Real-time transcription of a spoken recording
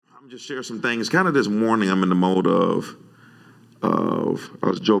I'm just share some things. Kind of this morning, I'm in the mode of I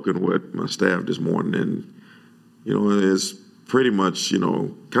was joking with my staff this morning, and it's pretty much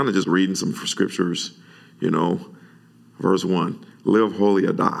kind of just reading some scriptures. Verse 1, live holy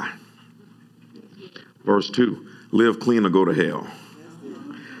or die. Verse 2, live clean or go to hell.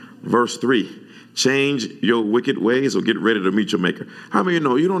 Verse 3, change your wicked ways or get ready to meet your maker. How many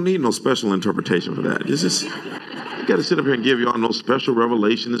you don't need no special interpretation for that? It's just, you got to sit up here and give y'all no special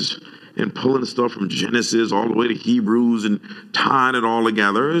revelations and pulling stuff from Genesis all the way to Hebrews and tying it all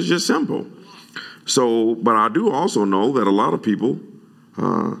together. It's just simple. So, but I do also know that a lot of people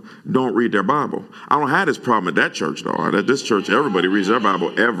don't read their Bible. I don't have this problem at that church, though. At this church, everybody reads their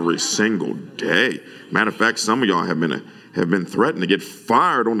Bible every single day. Matter of fact, some of y'all have been threatened to get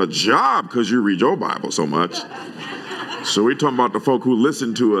fired on the job because you read your Bible so much. So we're talking about the folk who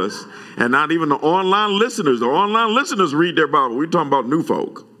listen to us, and not even the online listeners. The online listeners read their Bible. We're talking about new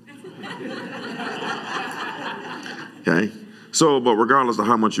folk. Okay? So, but regardless of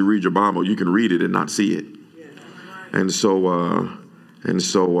how much you read your Bible, you can read it and not see it. And so I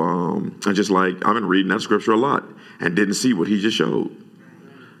just I've been reading that scripture a lot and didn't see what he just showed.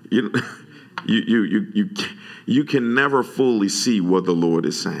 You can never fully see what the Lord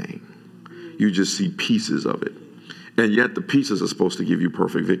is saying. You just see pieces of it. And yet the pieces are supposed to give you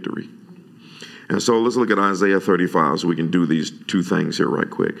perfect victory. And so let's look at Isaiah 35 so we can do these two things here right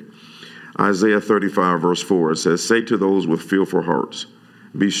quick. Isaiah 35 verse 4, it says, say to those with fearful hearts,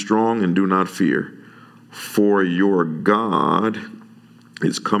 be strong and do not fear, for your God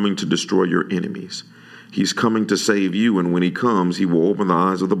is coming to destroy your enemies. He's coming to save you, and when he comes, he will open the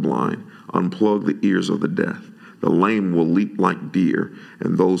eyes of the blind, unplug the ears of the deaf. The lame will leap like deer,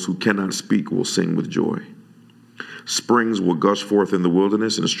 and those who cannot speak will sing with joy. Springs will gush forth in the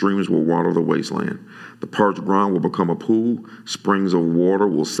wilderness, and streams will water the wasteland. The parched ground will become a pool. Springs of water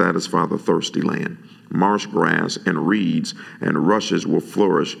will satisfy the thirsty land. Marsh grass and reeds and rushes will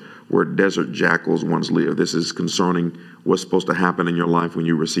flourish where desert jackals once lived. This is concerning what's supposed to happen in your life when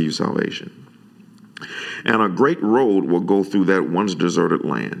you receive salvation. And a great road will go through that once deserted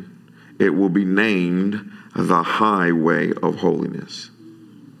land. It will be named the highway of holiness.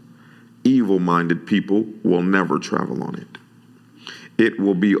 Evil-minded people will never travel on it. It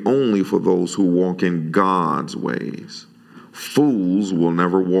will be only for those who walk in God's ways. Fools will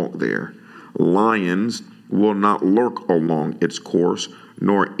never walk there. Lions will not lurk along its course,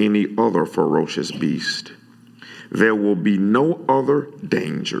 nor any other ferocious beast. There will be no other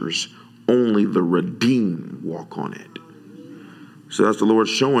dangers. Only the redeemed walk on it. So that's the Lord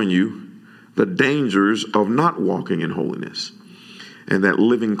showing you the dangers of not walking in holiness. And that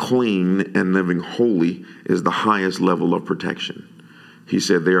living clean and living holy is the highest level of protection. He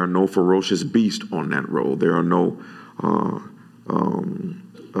said there are no ferocious beasts on that road. There are no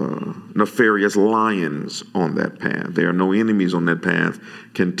nefarious lions on that path. There are no enemies on that path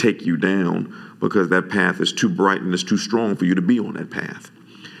can take you down because that path is too bright and it's too strong for you to be on that path.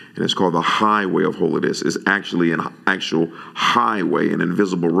 And it's called the highway of holiness. It's actually an actual highway, an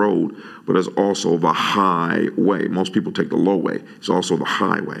invisible road, but it's also the highway. Most people take the low way. It's also the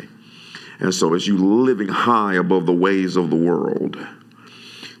highway. And so as you living high above the ways of the world,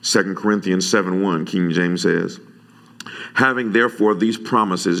 2 Corinthians 7:1, King James says, having therefore these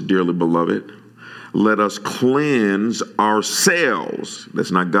promises, dearly beloved, let us cleanse ourselves.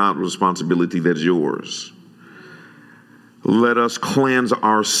 That's not God's responsibility, that's yours. Let us cleanse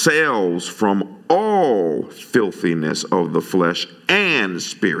ourselves from all filthiness of the flesh and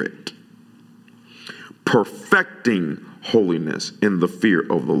spirit, perfecting holiness in the fear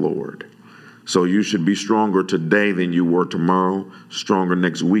of the Lord. So you should be stronger today than you were tomorrow, stronger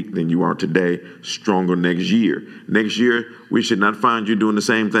next week than you are today, stronger next year. Next year, we should not find you doing the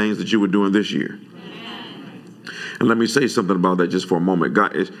same things that you were doing this year. And let me say something about that just for a moment.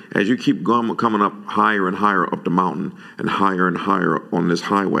 God, as you keep coming up higher and higher up the mountain and higher on this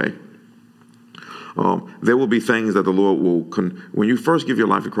highway, there will be things that the Lord will, when you first give your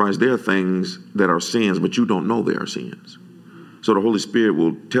life to Christ, there are things that are sins, but you don't know they are sins. So the Holy Spirit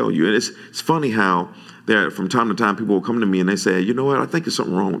will tell you. And it's funny how from time to time people will come to me and they say, you know what, I think there's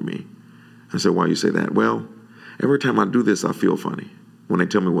something wrong with me. I say, why you say that? Well, every time I do this, I feel funny. When they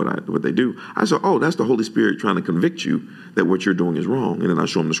tell me what they do, I say, oh, that's the Holy Spirit trying to convict you that what you're doing is wrong. And then I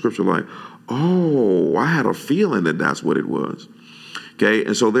show them the scripture like, oh, I had a feeling that that's what it was. Okay,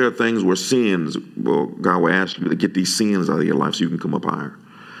 and so there are things where sins, well, God will ask you to get these sins out of your life so you can come up higher.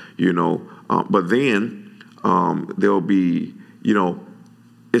 But then there'll be,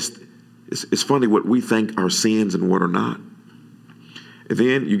 it's funny what we think are sins and what are not. And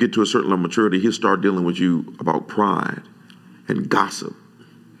then you get to a certain level of maturity, he'll start dealing with you about pride and gossip.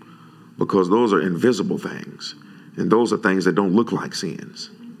 because those are invisible things. And those are things that don't look like sins,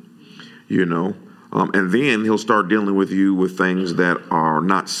 you know. And then he'll start dealing with you with things that are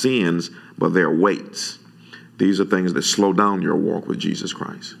not sins, but they're weights. These are things that slow down your walk with Jesus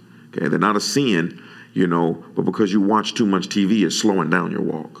Christ. Okay, they're not a sin, you know, but because you watch too much TV, it's slowing down your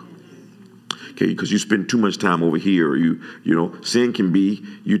walk. Okay, because you spend too much time over here. You know, sin can be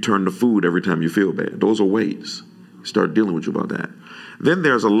you turn to food every time you feel bad. Those are weights. Start dealing with you about that. Then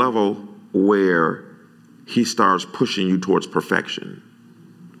there's a level where he starts pushing you towards perfection.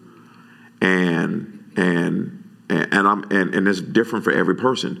 And it's different for every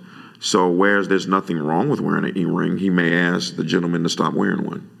person. So whereas there's nothing wrong with wearing an earring, he may ask the gentleman to stop wearing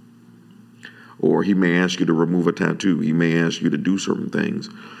one. Or he may ask you to remove a tattoo. He may ask you to do certain things.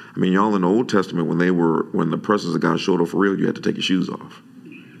 I mean, y'all in the Old Testament, when the presence of God showed up for real, you had to take your shoes off.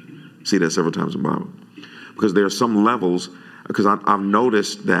 See that several times in the Bible. Because there are some levels, because I've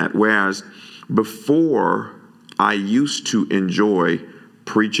noticed that whereas before I used to enjoy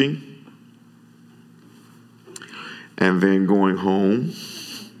preaching and then going home,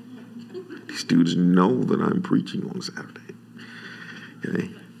 these dudes know that I'm preaching on Saturday.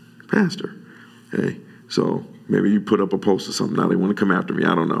 Okay, pastor. Okay, so maybe you put up a post or something. Now they want to come after me.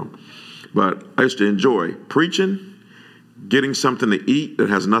 I don't know. But I used to enjoy preaching, getting something to eat that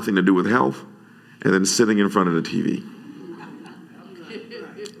has nothing to do with health, and then sitting in front of the TV.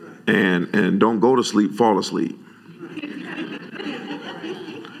 And don't go to sleep, fall asleep.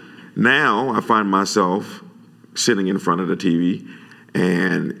 Now I find myself sitting in front of the TV,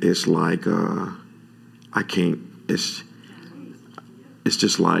 and it's like I can't. It's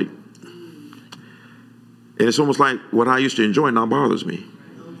just like, and it's almost like what I used to enjoy now bothers me.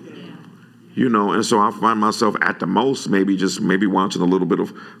 You know, and so I find myself at the most maybe watching a little bit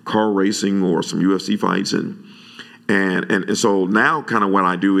of car racing or some UFC fights, and so now kind of what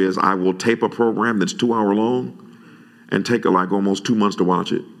I do is I will tape a program that's 2 hours long and take like almost 2 months to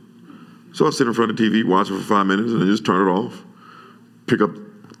watch it. So I'll sit in front of the TV, watch it for 5 minutes, and then just turn it off. Pick up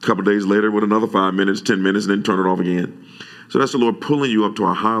a couple days later with another 5 minutes, 10 minutes, and then turn it off again. So that's the Lord pulling you up to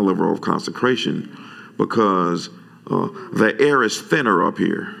a higher level of consecration because the air is thinner up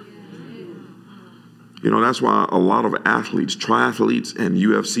here. You know, that's why a lot of athletes, triathletes, and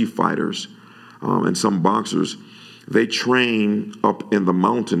UFC fighters, and some boxers, they train up in the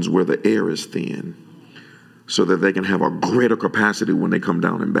mountains where the air is thin so that they can have a greater capacity when they come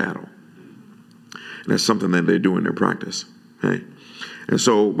down in battle. And that's something that they do in their practice. Okay? And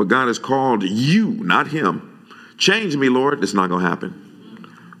so, but God has called you, not him. Change me, Lord. It's not going to happen.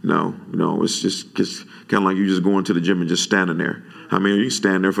 No, it's just kind of like you just going to the gym and just standing there. I mean, you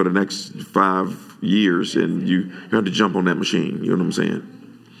stand there for the next 5 years and you have to jump on that machine. You know what I'm saying?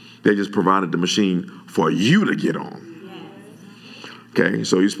 They just provided the machine for you to get on. Okay,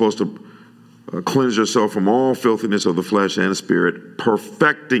 so you're supposed to cleanse yourself from all filthiness of the flesh and spirit,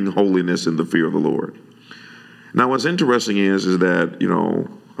 perfecting holiness in the fear of the Lord. Now, what's interesting is that, you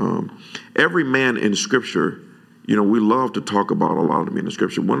know, every man in Scripture, you know, we love to talk about a lot of men in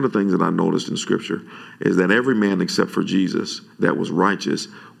Scripture. One of the things that I noticed in Scripture is that every man except for Jesus that was righteous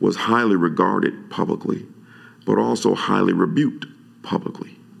was highly regarded publicly, but also highly rebuked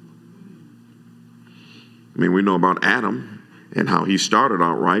publicly. I mean, we know about Adam and how he started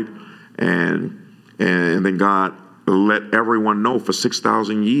out right, and then God let everyone know for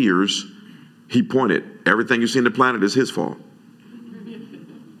 6,000 years he pointed, everything you see on the planet is his fault.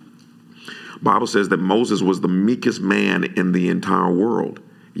 Bible says that Moses was the meekest man in the entire world,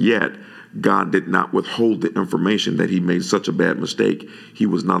 yet God did not withhold the information that he made such a bad mistake, he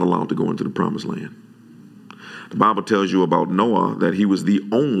was not allowed to go into the promised land. The Bible tells you about Noah that he was the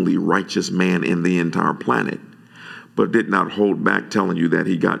only righteous man in the entire planet, but did not hold back telling you that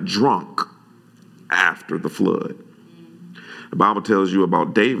he got drunk after the flood. The Bible tells you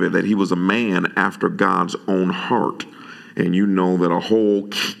about David that he was a man after God's own heart. And you know that a whole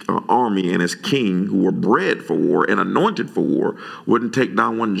army and his king who were bred for war and anointed for war wouldn't take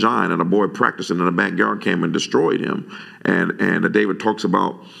down one giant, and a boy practicing in the backyard came and destroyed him. And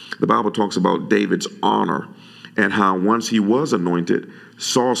the Bible talks about David's honor and how once he was anointed,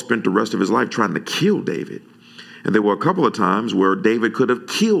 Saul spent the rest of his life trying to kill David. And there were a couple of times where David could have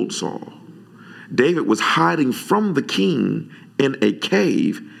killed Saul. David was hiding from the king in a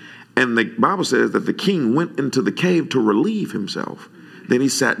cave. And the Bible says that the king went into the cave to relieve himself. Then he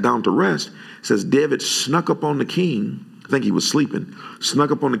sat down to rest. It says David snuck up on the king. I think he was sleeping.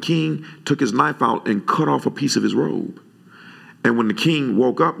 Snuck up on the king, took his knife out and cut off a piece of his robe. And when the king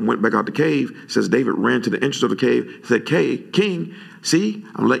woke up and went back out the cave, it says David ran to the entrance of the cave, said, King, see,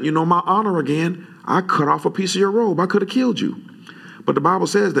 I'm letting you know my honor again. I cut off a piece of your robe. I could have killed you. But the Bible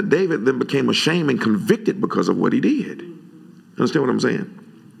says that David then became ashamed and convicted because of what he did. Understand what I'm saying?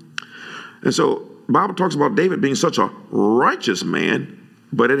 And so the Bible talks about David being such a righteous man,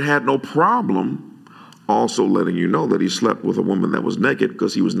 but it had no problem also letting you know that he slept with a woman that was naked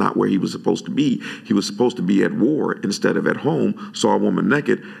because he was not where he was supposed to be. He was supposed to be at war instead of at home, saw a woman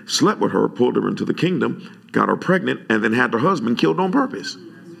naked, slept with her, pulled her into the kingdom, got her pregnant, and then had her husband killed on purpose.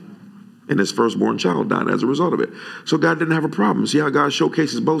 And his firstborn child died as a result of it. So God didn't have a problem. See how God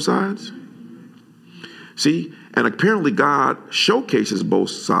showcases both sides? See? And apparently God showcases both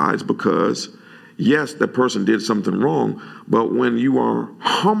sides because, yes, that person did something wrong, but when you are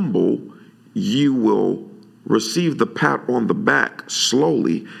humble, you will receive the pat on the back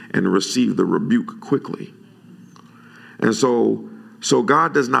slowly and receive the rebuke quickly. And so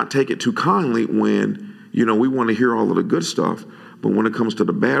God does not take it too kindly when, we want to hear all of the good stuff, but when it comes to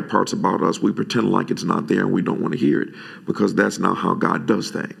the bad parts about us, we pretend like it's not there and we don't want to hear it because that's not how God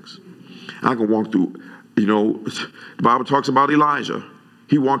does things. I can walk through, the Bible talks about Elijah.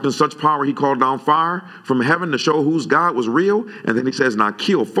 He walked in such power, he called down fire from heaven to show whose God was real. And then he says, now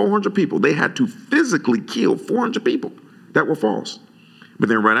kill 400 people. They had to physically kill 400 people that were false. But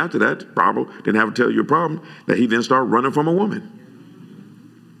then right after that, probably didn't have to tell you a problem, that he then started running from a woman.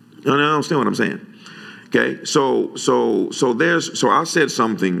 You understand what I'm saying? Okay, so I said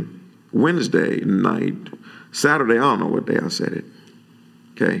something Wednesday night, Saturday, I don't know what day I said it.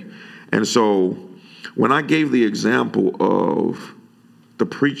 Okay, and so when I gave the example of the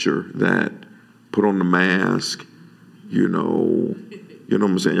preacher that put on the mask, you know what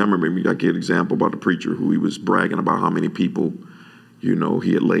I'm saying? I remember I gave an example about the preacher who he was bragging about how many people, he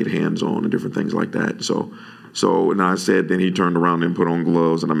had laid hands on and different things like that. So and I said, then he turned around and put on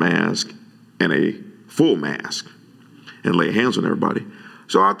gloves and a mask and a full mask and lay hands on everybody.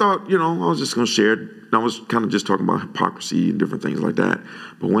 So I thought, I was just going to share it. I was kind of just talking about hypocrisy and different things like that.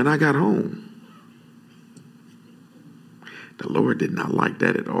 But when I got home, the Lord did not like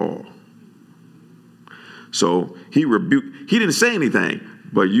that at all. So he rebuked. He didn't say anything,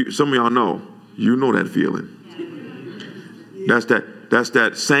 but some of y'all know that feeling. That's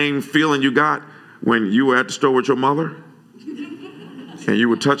that same feeling you got when you were at the store with your mother and you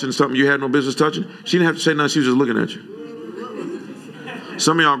were touching something you had no business touching. She didn't have to say nothing. She was just looking at you.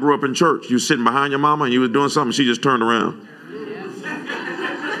 Some of y'all grew up in church. You were sitting behind your mama and you were doing something. She just turned around.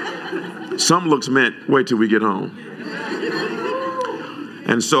 Some looks meant, wait till we get home.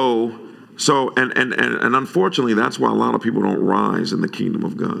 And so unfortunately, that's why a lot of people don't rise in the kingdom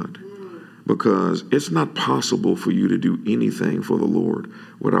of God, because it's not possible for you to do anything for the Lord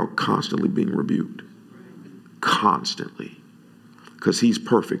without constantly being rebuked. Constantly. Because he's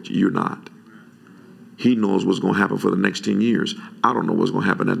perfect. You're not. He knows what's going to happen for the next 10 years. I don't know what's going to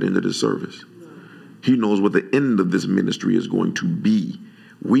happen at the end of this service. He knows what the end of this ministry is going to be.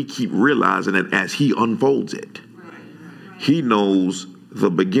 We keep realizing it as he unfolds it. He knows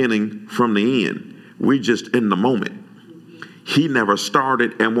the beginning from the end. We just in the moment. He never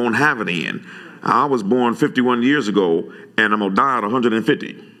started and won't have an end. I was born 51 years ago and I'm going to die at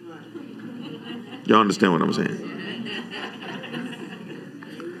 150. Y'all understand what I'm saying?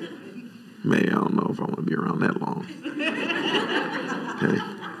 I don't know if I want to be around that long. Okay.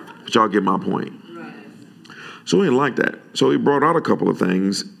 But y'all get my point. So he didn't like that. So he brought out a couple of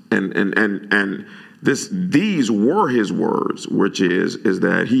things and these were his words, which is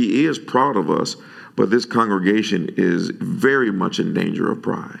that he is proud of us, but this congregation is very much in danger of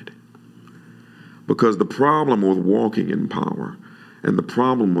pride. Because the problem with walking in power and the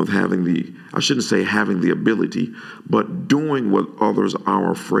problem with having I shouldn't say having the ability, but doing what others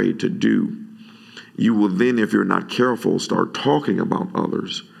are afraid to do, you will then, if you're not careful, start talking about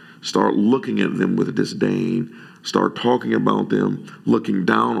others, start looking at them with disdain, start talking about them, looking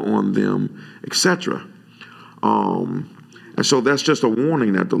down on them, etc. And so that's just a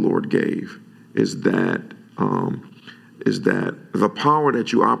warning that the Lord gave, is that the power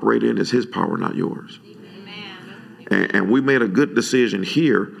that you operate in is his power, not yours. And we made a good decision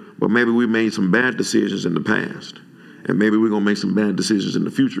here, but maybe we made some bad decisions in the past. And maybe we're going to make some bad decisions in the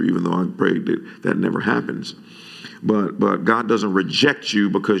future, even though I pray that never happens. But God doesn't reject you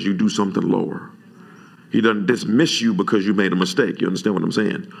because you do something lower. He doesn't dismiss you because you made a mistake. You understand what I'm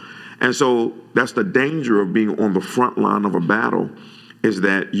saying? And so that's the danger of being on the front line of a battle, is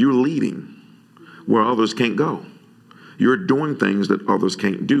that you're leading where others can't go. You're doing things that others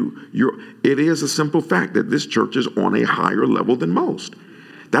can't do. It is a simple fact that this church is on a higher level than most.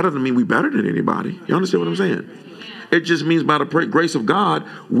 That doesn't mean we're better than anybody. You understand what I'm saying? It just means by the grace of God,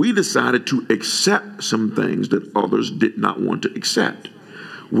 we decided to accept some things that others did not want to accept.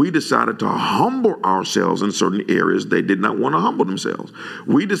 We decided to humble ourselves in certain areas they did not want to humble themselves.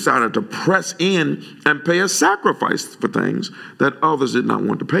 We decided to press in and pay a sacrifice for things that others did not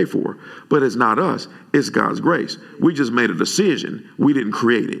want to pay for. But it's not us. It's God's grace. We just made a decision. We didn't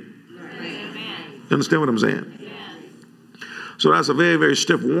create it. You understand what I'm saying? So that's a very, very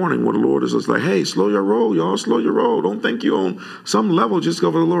stiff warning where the Lord is just like, hey, slow your roll, y'all, slow your roll. Don't think you on some level just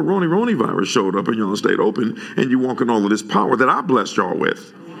because a little Roni virus showed up and y'all stayed open and you walk in all of this power that I blessed y'all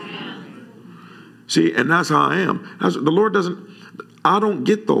with. See, and that's how I am. The Lord I don't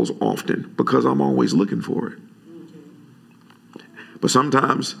get those often because I'm always looking for it. But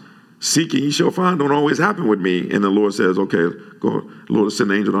sometimes seeking ye shall find don't always happen with me. And the Lord says, okay, go. The Lord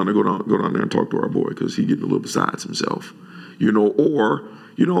send an angel down there, go down there and talk to our boy because he's getting a little besides himself. Or,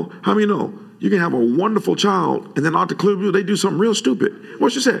 how many know? You can have a wonderful child and then out the clear blue, they do something real stupid.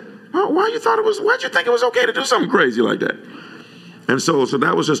 What you said? Why'd you think it was okay to do something crazy like that? And so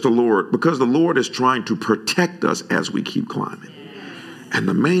that was just the Lord, because the Lord is trying to protect us as we keep climbing. And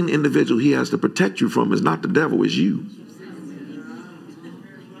the main individual he has to protect you from is not the devil, it's you.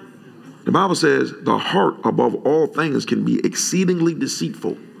 The Bible says the heart above all things can be exceedingly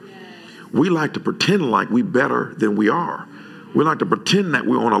deceitful. We like to pretend like we're better than we are. We like to pretend that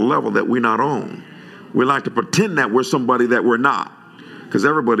we're on a level that we're not on. We like to pretend that we're somebody that we're not, because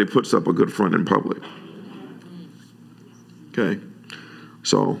everybody puts up a good front in public. Okay.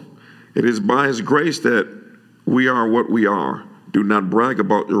 So it is by his grace that we are what we are. Do not brag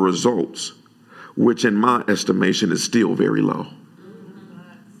about your results, which in my estimation is still very low.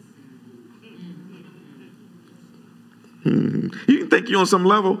 You can think you're on some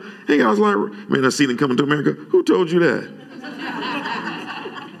level. Hey, I was like, man, I seen him coming to America. Who told you that?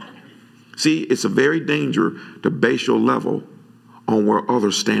 See, it's a very danger to base your level on where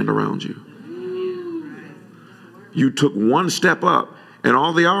others stand around you. You took one step up, and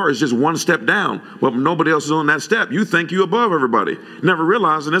all they are is just one step down. Well, nobody else is on that step. You think you're above everybody, never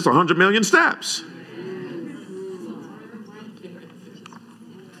realizing it's 100 million steps.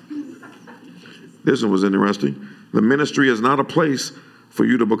 This one was interesting. The ministry is not a place for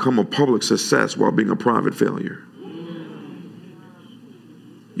you to become a public success while being a private failure.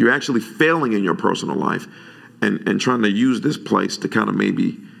 You're actually failing in your personal life and trying to use this place to kind of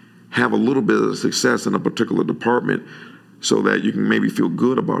maybe have a little bit of success in a particular department so that you can maybe feel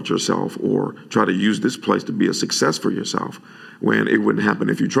good about yourself, or try to use this place to be a success for yourself, when it wouldn't happen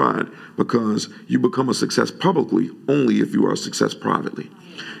if you tried, because you become a success publicly only if you are a success privately.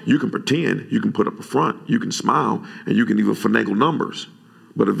 You can pretend, you can put up a front, you can smile, and you can even finagle numbers.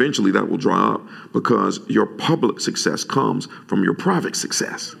 But eventually that will dry up, because your public success comes from your private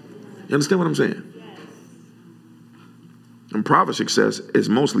success. You understand what I'm saying? And private success is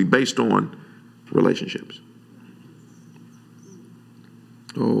mostly based on relationships.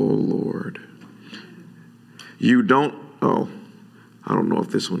 Oh, Lord. I don't know if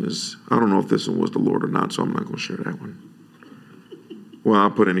this one was the Lord or not, so I'm not going to share that one. Well,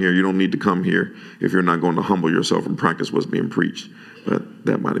 I'll put in here, you don't need to come here if you're not going to humble yourself and practice what's being preached. But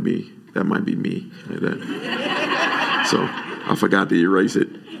that might be me. So I forgot to erase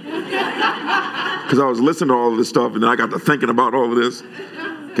it. Because I was listening to all of this stuff, and then I got to thinking about all of this.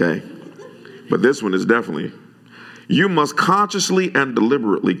 Okay. But this one is definitely, you must consciously and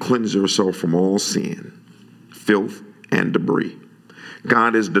deliberately cleanse yourself from all sin, filth, and debris.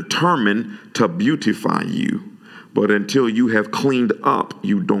 God is determined to beautify you. But until you have cleaned up,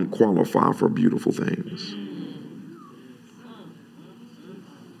 you don't qualify for beautiful things.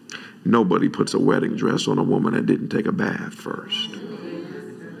 Nobody puts a wedding dress on a woman that didn't take a bath first.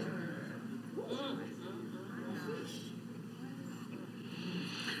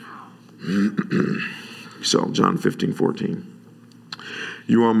 So, John 15:14.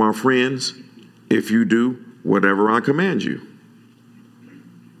 You are my friends if you do whatever I command you.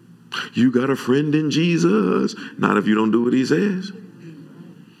 You got a friend in Jesus. Not if you don't do what he says.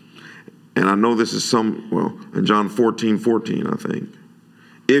 And I know this is in John 14:14, I think.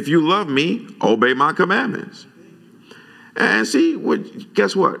 If you love me, obey my commandments. And see,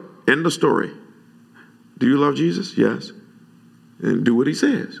 guess what? End of story. Do you love Jesus? Yes. And do what he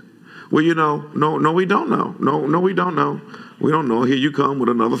says. Well, no, we don't know. No, we don't know. We don't know. Here you come with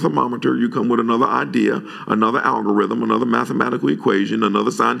another thermometer. You come with another idea, another algorithm, another mathematical equation,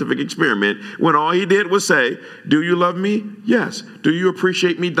 another scientific experiment, when all he did was say, do you love me? Yes. Do you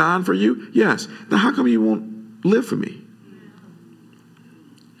appreciate me dying for you? Yes. Now, how come you won't live for me?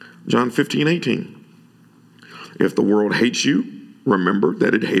 John 15:18. If the world hates you, remember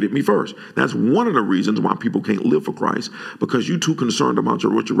that it hated me first. That's one of the reasons why people can't live for Christ, because you're too concerned about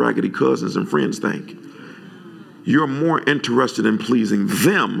what your raggedy cousins and friends think. you're more interested in pleasing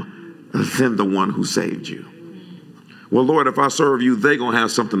them than the one who saved you. Well, Lord, if I serve you, they're going to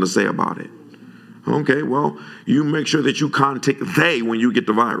have something to say about it. Okay, well, you make sure that you contact they when you get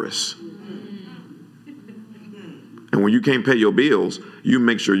the virus. And when you can't pay your bills, you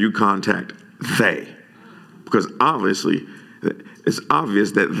make sure you contact they. Because obviously, it's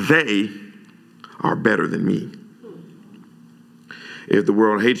obvious that they are better than me. If the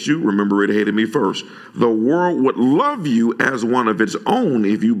world hates you, remember it hated me first. The world would love you as one of its own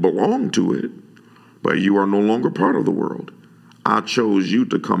if you belong to it. But you are no longer part of the world. I chose you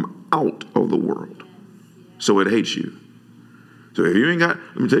to come out of the world. So it hates you. So if you ain't got,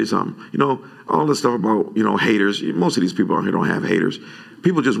 let me tell you something. You know, all this stuff about, haters, most of these people out here don't have haters.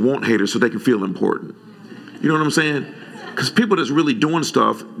 People just want haters so they can feel important. You know what I'm saying? Because people that's really doing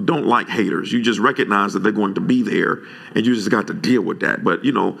stuff don't like haters. You just recognize that they're going to be there, and you just got to deal with that. But,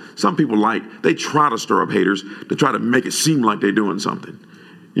 some people they try to stir up haters to try to make it seem like they're doing something.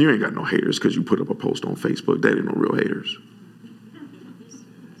 You ain't got no haters because you put up a post on Facebook. They ain't no real haters.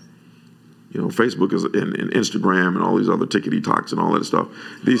 Facebook is and Instagram and all these other tickety-tocks and all that stuff.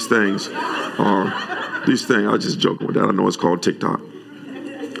 These things, I was just joking with that. I know it's called TikTok.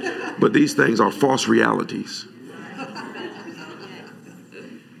 But these things are false realities.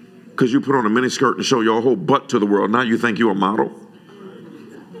 Because you put on a miniskirt and show your whole butt to the world. Now you think you're a model.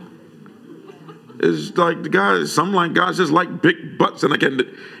 It's like some guys just like big butts, and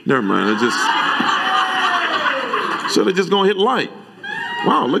never mind. So they're just gonna hit like.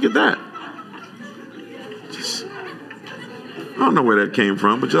 Wow, look at that. I don't know where that came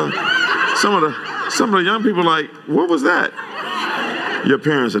from, but some of the young people are like, what was that? Your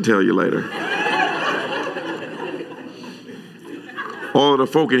parents will tell you later. All of the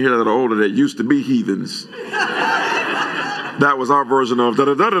folk in here that are older that used to be heathens. That was our version of da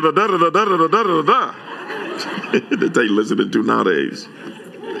da da da da da da da da da da that they listening to nowadays.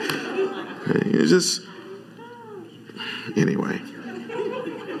 It's just anyway.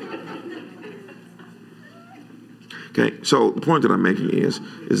 Okay, so the point that I'm making is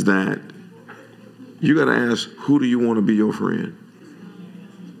that you got to ask, who do you want to be your friend?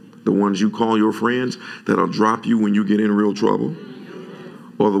 The ones you call your friends that'll drop you when you get in real trouble,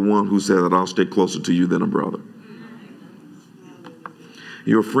 or the one who said that I'll stay closer to you than a brother?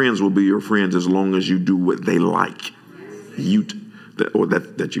 Your friends will be your friends as long as you do what they like,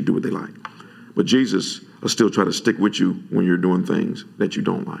 that you do what they like. But Jesus will still try to stick with you when you're doing things that you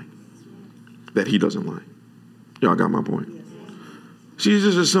don't like, that he doesn't like. Y'all got my point? See,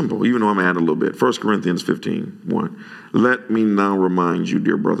 it's just simple, even though I'm adding a little bit. 1 Corinthians 15:1. Let me now remind you,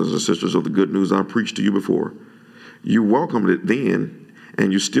 dear brothers and sisters, of the good news I preached to you before. You welcomed it then,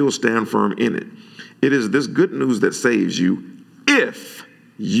 and you still stand firm in it. It is this good news that saves you if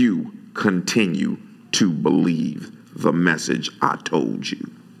you continue to believe the message I told you.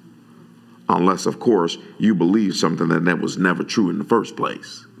 Unless, of course, you believe something that was never true in the first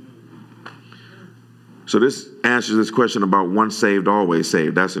place. So this answers this question about once saved, always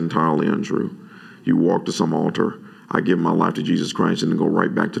saved. That's entirely untrue. You walk to some altar, I give my life to Jesus Christ, and then go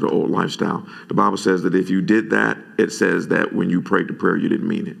right back to the old lifestyle. The Bible says that if you did that, it says that when you prayed the prayer, you didn't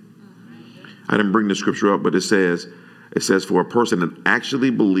mean it. I didn't bring the scripture up, but it says for a person that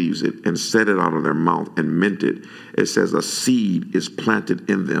actually believes it and said it out of their mouth and meant it, it says a seed is planted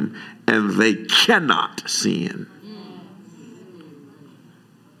in them and they cannot sin.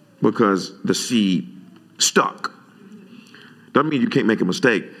 Because the seed stuck. Doesn't mean you can't make a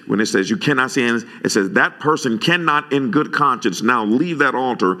mistake. When it says you cannot sin, it says that person cannot in good conscience now leave that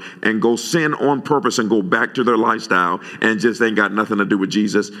altar and go sin on purpose and go back to their lifestyle and just ain't got nothing to do with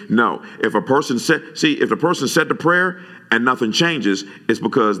Jesus. No. If the person said the prayer and nothing changes, it's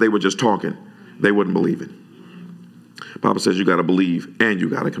because they were just talking. They wouldn't believe it. The Bible says you got to believe and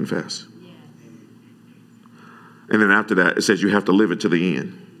you got to confess. And then after that, it says you have to live it to the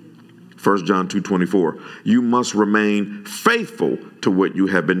end. 1 John 2:24, you must remain faithful to what you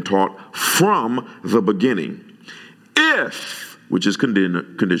have been taught from the beginning. If, which is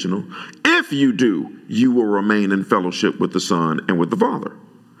conditional, if you do, you will remain in fellowship with the Son and with the Father.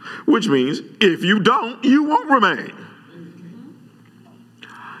 Which means if you don't, you won't remain.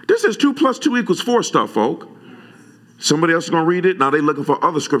 This is 2 + 2 = 4 stuff, folk. Somebody else is going to read it. Now they're looking for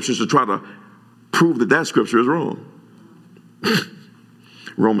other scriptures to try to prove that scripture is wrong.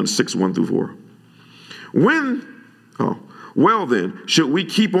 Romans 6:1-4. Well then, should we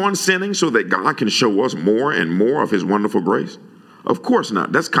keep on sinning so that God can show us more and more of his wonderful grace? Of course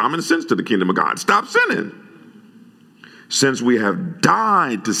not. That's common sense to the kingdom of God. Stop sinning. Since we have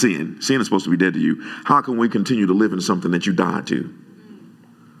died to sin is supposed to be dead to you, how can we continue to live in something that you died to?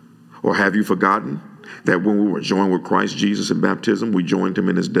 Or have you forgotten that when we were joined with Christ Jesus in baptism, we joined him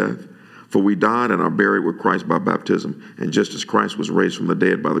in his death. For we died and are buried with Christ by baptism. And just as Christ was raised from the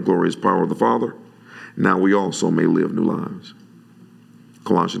dead by the glorious power of the Father, now we also may live new lives.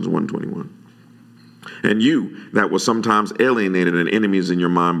 Colossians 1:21. And you that was sometimes alienated and enemies in your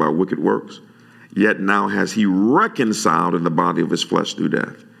mind by wicked works, yet now has he reconciled in the body of his flesh through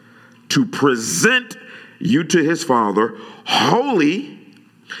death, to present you to his Father, holy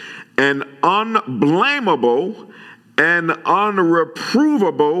and unblameable and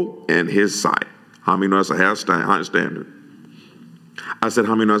unreprovable in his sight. How many know that's a high standard? I said,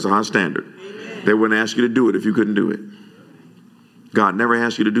 how many know that's a high standard? Amen. They wouldn't ask you to do it if you couldn't do it. God never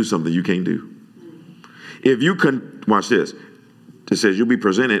asks you to do something you can't do. If you can, watch this. It says you'll be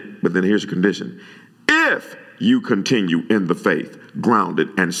presented, but then here's a condition. If you continue in the faith, grounded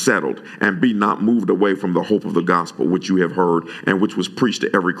and settled, and be not moved away from the hope of the gospel, which you have heard, and which was preached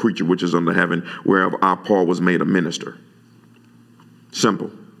to every creature which is under heaven, whereof our Paul was made a minister.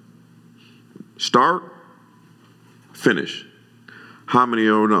 Simple. Start, finish. How many of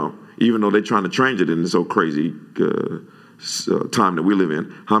you know, even though they're trying to change it in this so crazy time that we live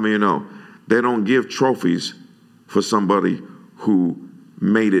in, how many of you know, they don't give trophies for somebody who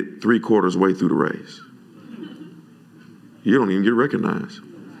made it 3/4 way through the race. You don't even get recognized.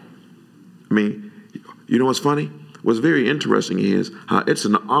 I mean, you know what's funny? What's very interesting is how it's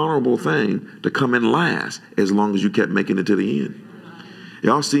an honorable thing to come in last as long as you kept making it to the end.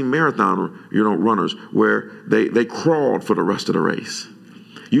 Y'all see marathon, runners where they crawled for the rest of the race.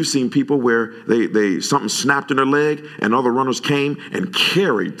 You've seen people where they something snapped in their leg and other runners came and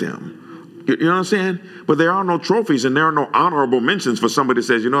carried them. You know what I'm saying? But there are no trophies and there are no honorable mentions for somebody that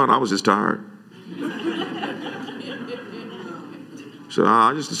says, you know what, I was just tired. So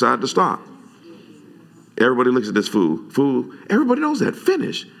I just decided to stop. Everybody looks at this fool. Everybody knows that.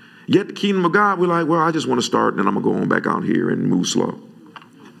 Finish. Yet the kingdom of God, we're like, well, I just want to start, and then I'm going to go on back out here and move slow.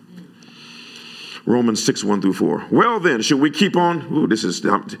 Romans 6:1-4. Well then, should we keep on? This is,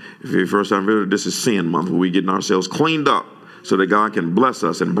 if you're first time visitor, this is sin month where we're getting ourselves cleaned up so that God can bless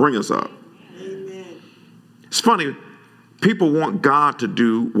us and bring us up. Amen. It's funny. People want God to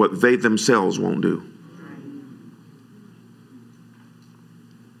do what they themselves won't do.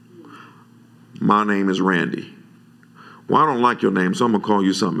 My name is Randy. Well, I don't like your name, so I'm going to call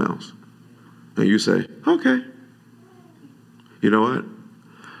you something else. And you say, okay. You know what?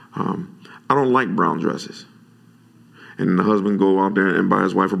 I don't like brown dresses. And the husband go out there and buy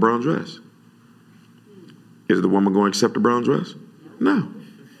his wife a brown dress. Is the woman going to accept a brown dress? No.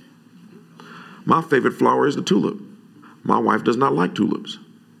 My favorite flower is the tulip. My wife does not like tulips.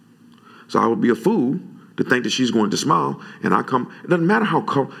 So I would be a fool to think that she's going to smile, and I come. It doesn't matter how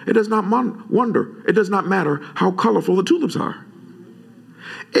it does not It does not matter how colorful the tulips are.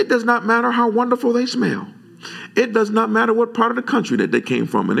 It does not matter how wonderful they smell. It does not matter what part of the country that they came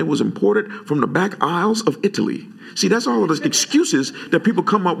from, and it was imported from the back isles of Italy. See, that's all of the excuses that people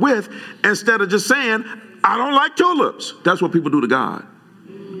come up with instead of just saying, I don't like tulips. That's what people do to God.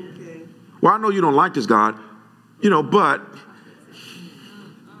 Okay. Well, I know you don't like this, God, but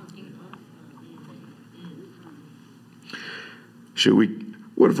should we,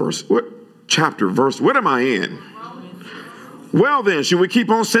 what chapter, verse, what am I in? Well then, should we keep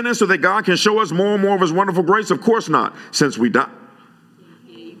on sinning so that God can show us more and more of his wonderful grace? Of course not, since we die.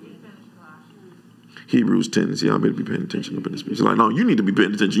 Hebrews 10, see, I better be paying attention up in this speech. Like, no, you need to be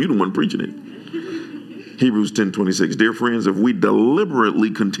paying attention. You're the one preaching it. Hebrews 10:26, dear friends, if we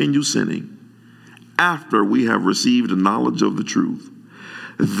deliberately continue sinning after we have received the knowledge of the truth,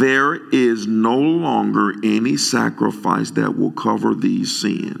 there is no longer any sacrifice that will cover these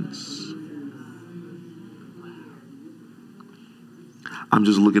sins. I'm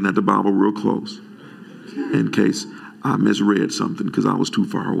just looking at the Bible real close in case I misread something because I was too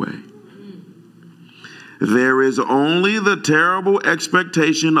far away. There is only the terrible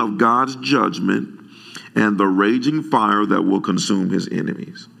expectation of God's judgment and the raging fire that will consume his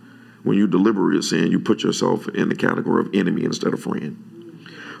enemies. When you deliberate sin, you put yourself in the category of enemy instead of friend.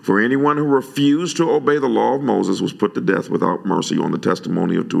 For anyone who refused to obey the law of Moses was put to death without mercy on the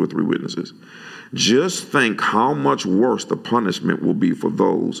testimony of 2 or 3 witnesses. Just think how much worse the punishment will be for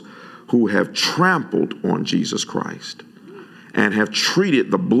those who have trampled on Jesus Christ and have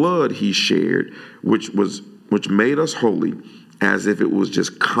treated the blood he shed, which made us holy, as if it was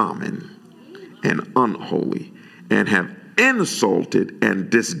just common and unholy, and have insulted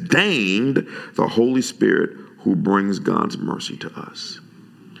and disdained the Holy Spirit who brings God's mercy to us.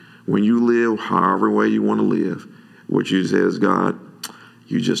 When you live however way you want to live, what you say is, God,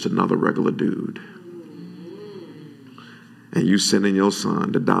 you're just another regular dude. and you sending your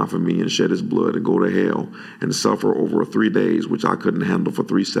son to die for me and shed his blood and go to hell and suffer over 3 days, which I couldn't handle for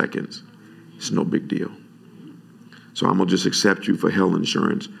 3 seconds, it's no big deal. So I'm going to just accept you for hell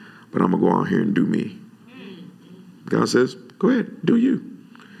insurance, but I'm going to go out here and do me. God says, go ahead, do you.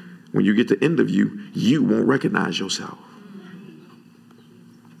 When you get to the end of you, you won't recognize yourself.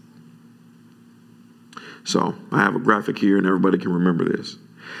 So I have a graphic here and everybody can remember this.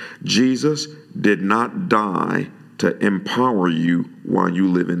 Jesus did not die to empower you while you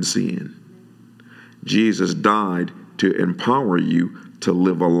live in sin. Jesus died to empower you to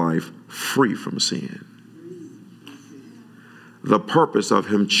live a life free from sin. The purpose of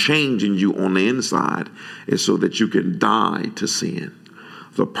him changing you on the inside is so that you can die to sin.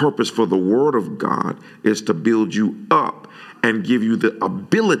 The purpose for the word of God is to build you up and give you the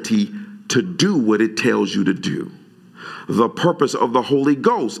ability to do what it tells you to do. The purpose of the Holy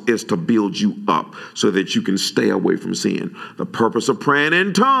Ghost is to build you up so that you can stay away from sin. The purpose of praying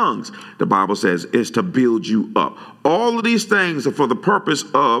in tongues, the Bible says, is to build you up. All of these things are for the purpose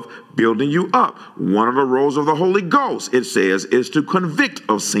of building you up. One of the roles of the Holy Ghost, it says, is to convict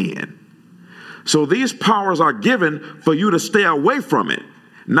of sin. So these powers are given for you to stay away from it,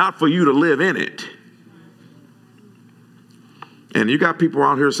 not for you to live in it. And you got people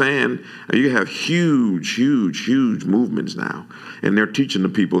out here saying, you have huge movements now. And they're teaching the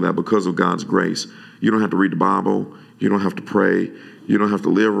people that because of God's grace, you don't have to read the Bible, you don't have to pray, you don't have to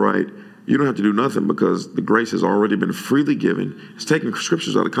live right, you don't have to do nothing because the grace has already been freely given. It's taking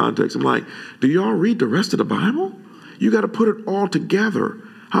scriptures out of context. I'm like, do y'all read the rest of the Bible? You got to put it all together.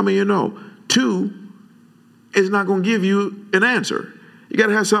 How many of you know? 2 is not going to give you an answer. You got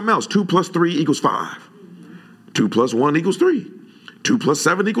to have something else. 2 plus 3 equals 5. 2 plus 1 equals 3. 2 plus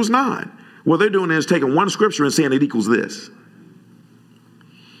 7 equals 9. What they're doing is taking one scripture and saying it equals this.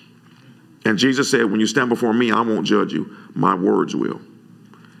 And Jesus said, when you stand before me, I won't judge you. My words will.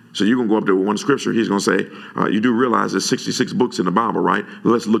 So you're going to go up there with one scripture. He's going to say, you do realize there's 66 books in the Bible, right?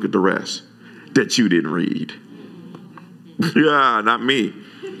 Let's look at the rest that you didn't read. Yeah, not me.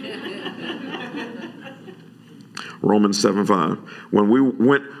 Romans 7:5. When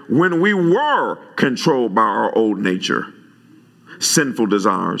we were controlled by our old nature, sinful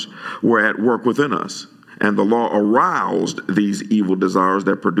desires were at work within us, and the law aroused these evil desires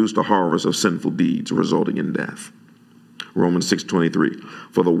that produced a harvest of sinful deeds, resulting in death. Romans 6:23.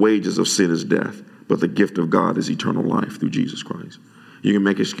 For the wages of sin is death, but the gift of God is eternal life through Jesus Christ. You can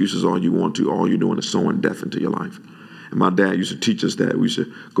make excuses all you want to. All you're doing is sowing death into your life. And my dad used to teach us that. We used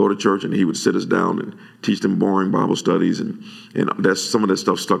to go to church and he would sit us down and teach them boring Bible studies. And that's, some of that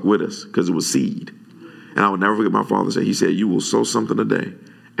stuff stuck with us because it was seed. And I would never forget my father said, he said, you will sow something today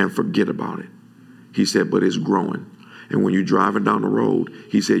and forget about it. He said, but it's growing. And when you're driving down the road,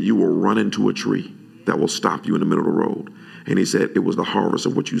 he said, you will run into a tree that will stop you in the middle of the road. And he said, it was the harvest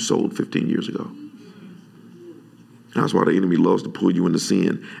of what you sowed 15 years ago. That's why the enemy loves to pull you into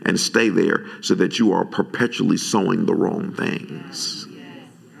sin and stay there so that you are perpetually sowing the wrong things.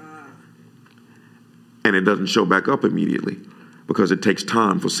 And it doesn't show back up immediately because it takes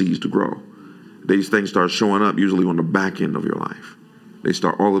time for seeds to grow. These things start showing up usually on the back end of your life. They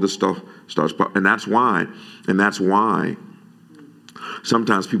start, all of this stuff starts, and that's why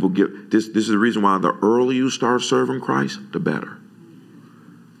sometimes people get, this is the reason why the earlier you start serving Christ, the better.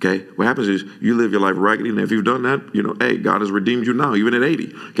 Okay, what happens is you live your life raggedy, and if you've done that, you know, hey, God has redeemed you now, even at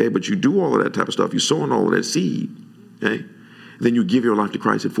 80. Okay, but you do all of that type of stuff. You're sowing all of that seed. Okay, then you give your life to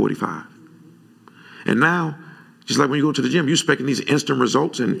Christ at 45. And now, just like when you go to the gym, you're expecting these instant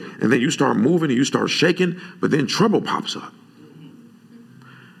results, and then you start moving and you start shaking, but then trouble pops up.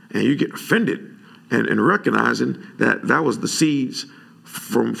 And you get offended and recognizing that was the seeds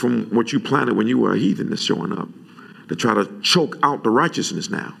from what you planted when you were a heathen that's showing up to try to choke out the righteousness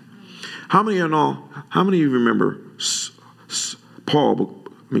now. How many of you remember Saul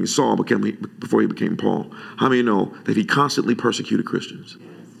before he became Paul? How many of you know that he constantly persecuted Christians?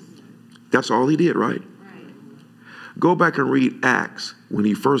 That's all he did, right? Go back and read Acts when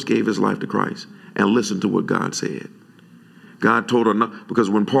he first gave his life to Christ and listen to what God said. God told him, because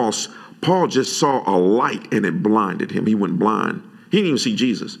when Paul just saw a light and it blinded him. He went blind. He didn't even see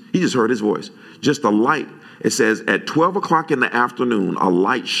Jesus. He just heard his voice. Just a light. It says at 12 o'clock in the afternoon, a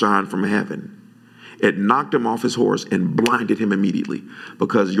light shined from heaven. It knocked him off his horse and blinded him immediately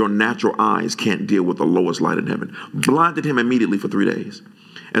because your natural eyes can't deal with the lowest light in heaven. Blinded him immediately for 3 days.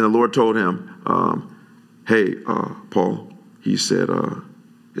 And the Lord told him, hey, Paul, he said,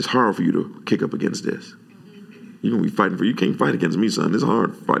 it's hard for you to kick up against this. You're going to be fighting you can't fight against me, son. It's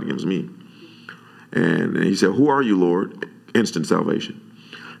hard to fight against me. And he said, who are you, Lord? Instant salvation.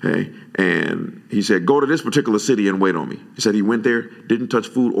 Hey, and he said, go to this particular city and wait on me. He said he went there, didn't touch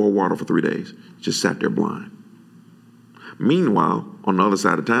food or water for 3 days, just sat there blind. Meanwhile, on the other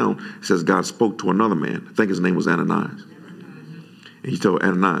side of town, it says God spoke to another man. I think his name was Ananias. And he told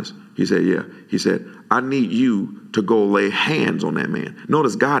Ananias, he said, yeah. He said, I need you to go lay hands on that man.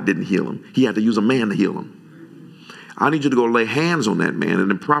 Notice God didn't heal him. He had to use a man to heal him. I need you to go lay hands on that man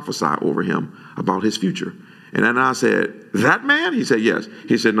and then prophesy over him about his future. And Ananias said, that man? He said, yes.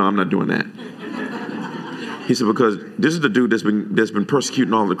 He said, no, I'm not doing that. He said, because this is the dude that's been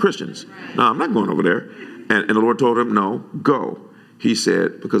persecuting all the Christians. No, I'm not going over there. And the Lord told him, no, go. He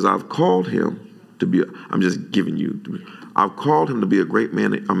said, because I've called him to be, I've called him to be a great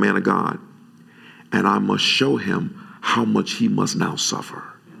man, a man of God. And I must show him how much he must now suffer.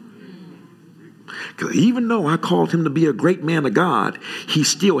 Because even though I called him to be a great man of God, he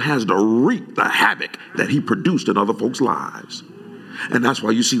still has to reap the havoc that he produced in other folks' lives. And that's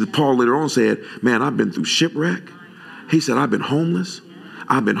why you see that Paul later on said, man, I've been through shipwreck. He said, I've been homeless.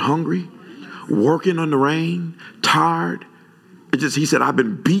 I've been hungry, working in the rain, tired. He said, I've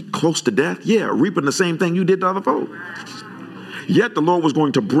been beat close to death. Yeah, reaping the same thing you did to other folks. Yet the Lord was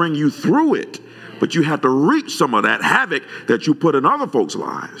going to bring you through it. But you had to reap some of that havoc that you put in other folks'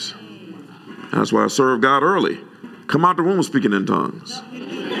 lives. That's why I serve God early. Come out the room speaking in tongues.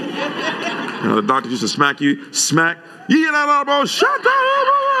 The doctor used to smack you. Smack. I'm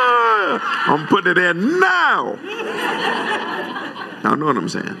putting it in now. I know what I'm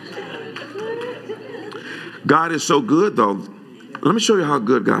saying. God is so good, though. Let me show you how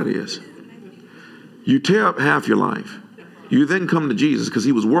good God is. You tear up half your life. You then come to Jesus because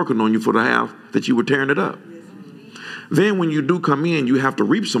he was working on you for the half that you were tearing it up. Then when you do come in, you have to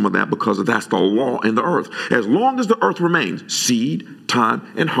reap some of that because that's the law in the earth. As long as the earth remains, seed, time,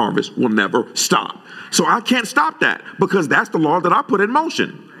 and harvest will never stop. So I can't stop that because that's the law that I put in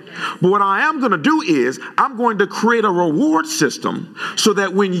motion. But what I am going to do is I'm going to create a reward system so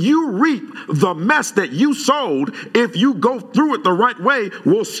that when you reap the mess that you sowed, if you go through it the right way,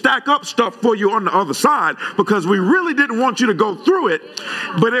 we'll stack up stuff for you on the other side because we really didn't want you to go through it,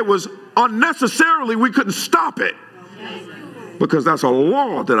 but it was unnecessarily, we couldn't stop it. Because that's a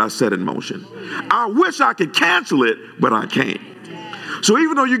law that I set in motion. I wish I could cancel it, but I can't. So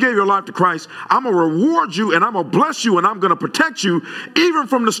even though you gave your life to Christ, I'm going to reward you and I'm going to bless you and I'm going to protect you even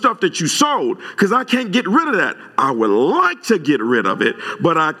from the stuff that you sowed because I can't get rid of that. I would like to get rid of it,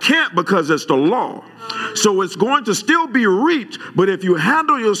 but I can't because it's the law. So it's going to still be reaped, but if you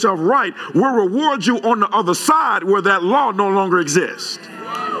handle yourself right, we'll reward you on the other side where that law no longer exists.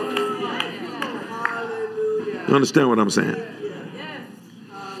 You understand what I'm saying?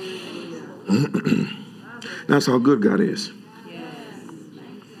 That's how good God is.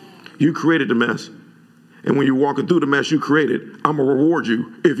 You created the mess. And when you're walking through the mess you created, I'm going to reward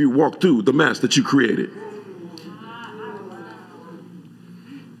you if you walk through the mess that you created.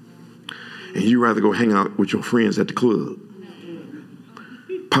 And you rather go hang out with your friends at the club,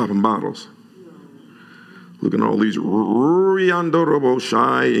 popping bottles, looking at all these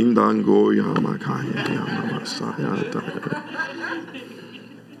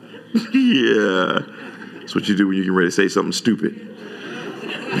yeah, that's what you do when you get ready to say something stupid.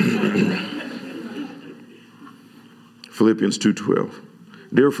 Philippians 2:12.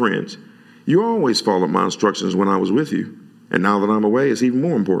 Dear friends, you always followed my instructions when I was with you, and now that I'm away, it's even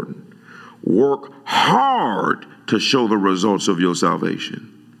more important. Work hard to show the results of your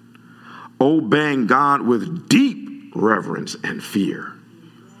salvation, obeying God with deep reverence and fear.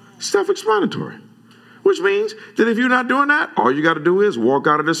 Self-explanatory. Which means that if you're not doing that, all you got to do is walk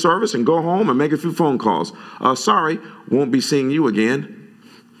out of this service and go home and make a few phone calls. Sorry, won't be seeing you again.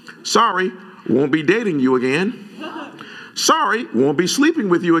 Sorry, won't be dating you again. Sorry, won't be sleeping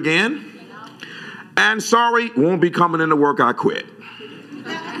with you again. And sorry, won't be coming into work, I quit.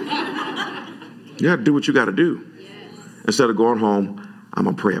 You got to do what you got to do. Instead of going home, I'm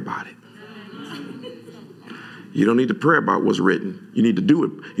going to pray about it. You don't need to pray about what's written. You need to do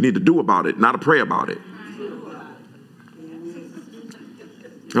it. You need to do about it, not to pray about it.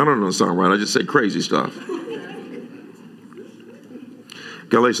 I don't know the song right. I just say crazy stuff.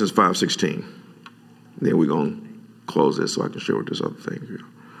 Galatians 5:16. Then we're going to close this so I can share with this other thing.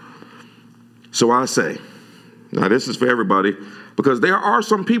 So I say, now this is for everybody, because there are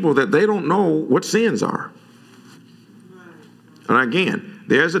some people that they don't know what sins are. And again,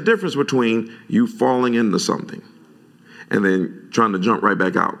 there's a difference between you falling into something and then trying to jump right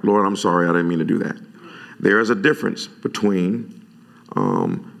back out. Lord, I'm sorry, I didn't mean to do that. There is a difference between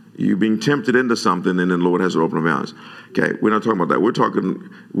you being tempted into something and then the Lord has to open the eyes. Okay, we're not talking about that. We're talking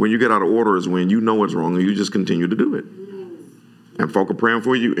when you get out of order is when you know what's wrong and you just continue to do it. And folk are praying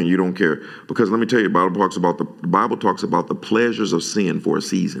for you and you don't care. Because let me tell you, the Bible talks about the pleasures of sin for a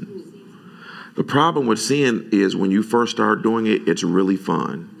season. The problem with sin is when you first start doing it, it's really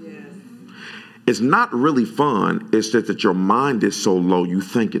fun. Yes. It's not really fun. It's just that your mind is so low, you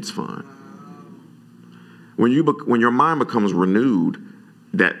think it's fun. When your mind becomes renewed,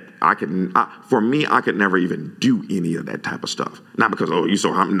 that I could never even do any of that type of stuff. Not because, you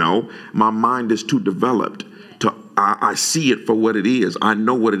so hot. No, my mind is too developed. I see it for what it is. I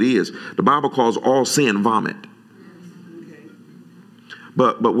know what it is. The Bible calls all sin vomit.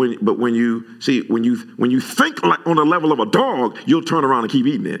 But when you think like on the level of a dog, you'll turn around and keep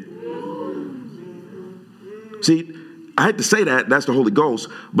eating it. See, I had to say that. That's the Holy Ghost.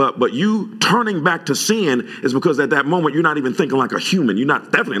 But you turning back to sin is because at that moment you're not even thinking like a human. You're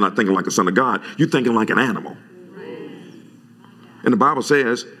definitely not thinking like a son of God. You're thinking like an animal. And the Bible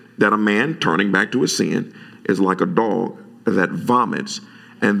says that a man turning back to his sin is like a dog that vomits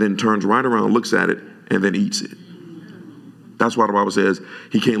and then turns right around, looks at it, and then eats it. That's why the Bible says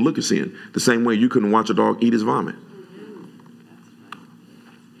he can't look at sin. The same way you couldn't watch a dog eat his vomit.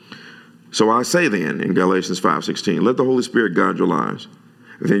 So I say then in Galatians 5:16, let the Holy Spirit guide your lives.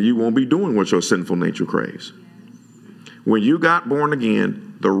 Then you won't be doing what your sinful nature craves. When you got born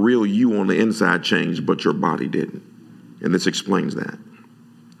again, the real you on the inside changed, but your body didn't. And this explains that.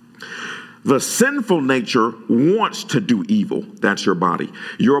 The sinful nature wants to do evil. That's your body.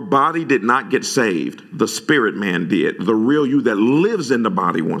 Your body did not get saved. The spirit man did. The real you that lives in the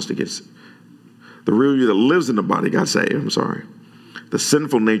body wants to get saved. The real you that lives in the body got saved. I'm sorry. The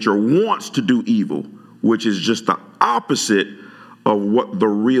sinful nature wants to do evil, which is just the opposite of what the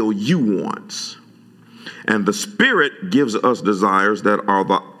real you wants. And the spirit gives us desires that are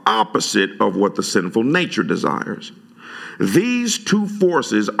the opposite of what the sinful nature desires. These two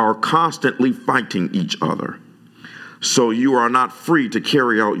forces are constantly fighting each other. So you are not free to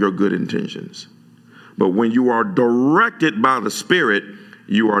carry out your good intentions. But when you are directed by the Spirit,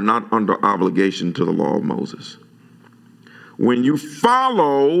 you are not under obligation to the law of Moses. When you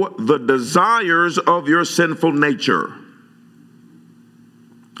follow the desires of your sinful nature,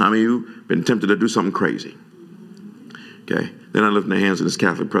 how many of you have been tempted to do something crazy? Okay. They're not lifting their hands in this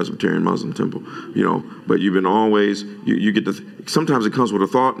Catholic, Presbyterian, Muslim temple, but you've been always, you get sometimes it comes with a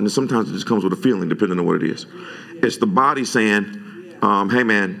thought and sometimes it just comes with a feeling depending on what it is. It's the body saying, hey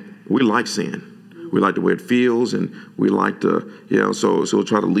man, we like sin. We like the way it feels and we like to, so it'll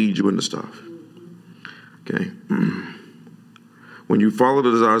try to lead you into stuff. Okay. When you follow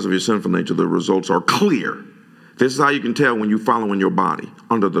the desires of your sinful nature, the results are clear. This is how you can tell when you're following your body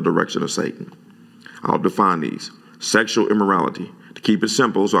under the direction of Satan. I'll define these. Sexual immorality. To keep it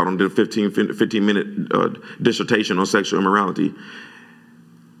simple, so I don't do a 15-minute dissertation on sexual immorality.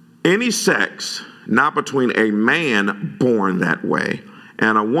 Any sex, not between a man born that way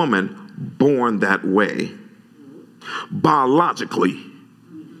and a woman born that way, biologically,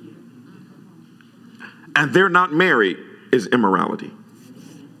 and they're not married, is immorality.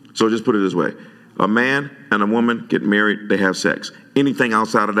 So just put it this way. A man and a woman get married, they have sex. Anything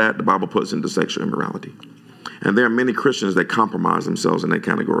outside of that, the Bible puts into sexual immorality. And there are many Christians that compromise themselves in that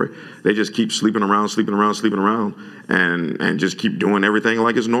category. They just keep sleeping around, and just keep doing everything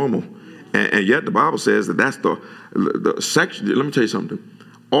like it's normal. And yet the Bible says that that's the sex. Let me tell you something.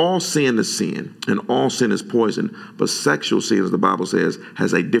 All sin is sin, and all sin is poison. But sexual sin, as the Bible says,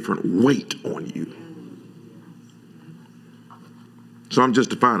 has a different weight on you. So I'm just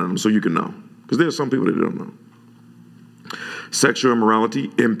defining them so you can know. Because there are some people that don't know. Sexual immorality,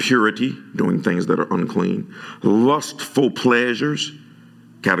 impurity, doing things that are unclean. Lustful pleasures,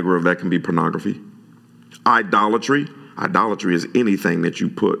 category of that can be pornography. Idolatry. Idolatry is anything that you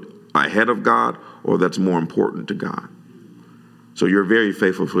put ahead of God or that's more important to God. So you're very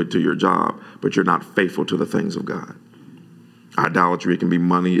faithful to your job, but you're not faithful to the things of God. Idolatry, it can be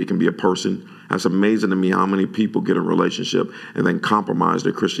money, it can be a person. That's amazing to me how many people get in a relationship and then compromise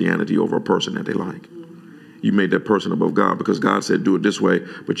their Christianity over a person that they like. You made that person above God because God said do it this way,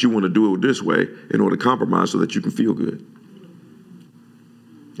 but you want to do it this way in order to compromise so that you can feel good.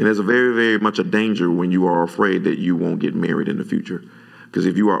 And there's a very, very much a danger when you are afraid that you won't get married in the future. Because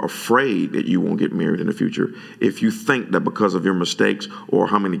if you are afraid that you won't get married in the future, if you think that because of your mistakes or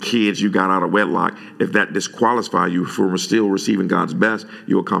how many kids you got out of wedlock, if that disqualifies you from still receiving God's best,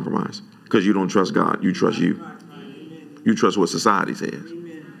 you will compromise. Because you don't trust God. You trust you. You trust what society says.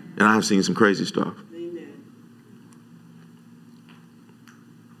 And I've seen some crazy stuff.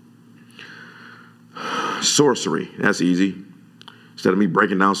 Sorcery, that's easy. Instead of me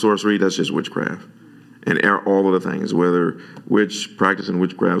breaking down sorcery, that's just witchcraft. And all of the things, whether practicing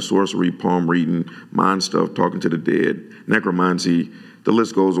witchcraft, sorcery, palm reading, mind stuff, talking to the dead, necromancy, the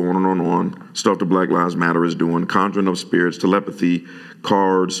list goes on and on and on. Stuff the Black Lives Matter is doing, conjuring of spirits, telepathy,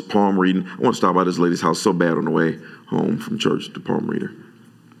 cards, palm reading. I want to stop by this lady's house so bad on the way home from church to palm reader.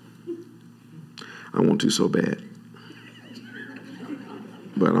 I want to so bad.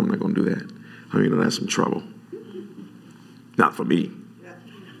 But I'm not going to do that. I mean, that's some trouble. Not for me.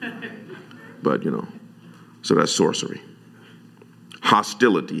 But, so that's sorcery.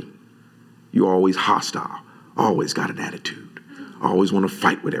 Hostility. You're always hostile. Always got an attitude. Always want to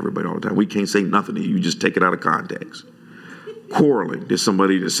fight with everybody all the time. We can't say nothing to you. You just take it out of context. Quarreling. There's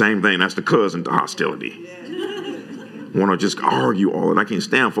somebody, the same thing. That's the cousin to hostility. Want to just argue all the time. I can't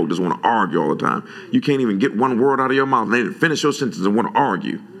stand folk just want to argue all the time. You can't even get one word out of your mouth. And they didn't finish your sentence and want to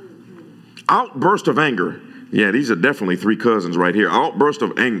argue. Outburst of anger. Yeah, these are definitely three cousins right here. Outburst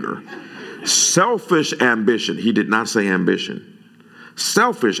of anger. Selfish ambition. He did not say ambition.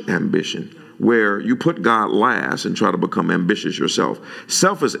 Selfish ambition, where you put God last and try to become ambitious yourself.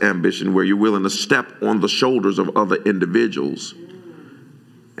 Selfish ambition, where you're willing to step on the shoulders of other individuals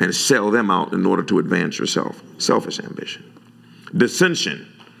and sell them out in order to advance yourself. Selfish ambition. Dissension.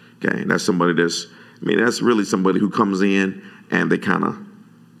 Okay, that's that's really somebody who comes in and they kind of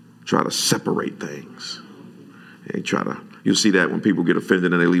try to separate things. You'll see that when people get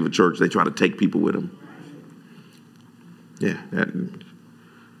offended and they leave a church, they try to take people with them. Yeah. And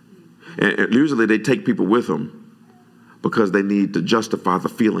usually they take people with them because they need to justify the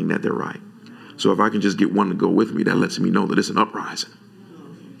feeling that they're right. So if I can just get one to go with me, that lets me know that it's an uprising.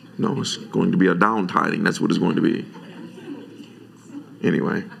 No, it's going to be a downtiding. That's what it's going to be.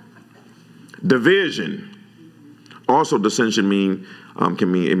 Anyway. Division. Also, dissension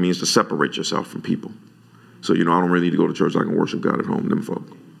means to separate yourself from people. So, I don't really need to go to church. I can worship God at home, them folk.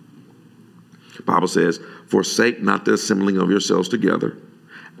 The Bible says, forsake not the assembling of yourselves together,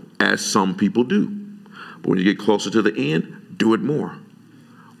 as some people do. But when you get closer to the end, do it more.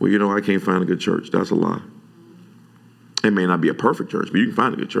 Well, I can't find a good church. That's a lie. It may not be a perfect church, but you can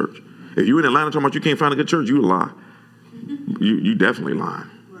find a good church. If you're in Atlanta talking about you can't find a good church, you a lie. You definitely lying.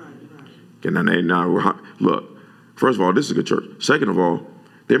 Right. Now, look, first of all, this is a good church. Second of all,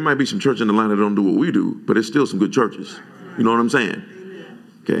 there might be some churches in Atlanta that don't do what we do, but it's still some good churches. You know what I'm saying?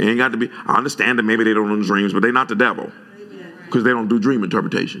 Okay, ain't got to be. I understand that maybe they don't know dreams, but they're not the devil because they don't do dream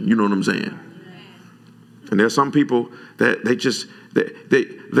interpretation. You know what I'm saying? And there's some people that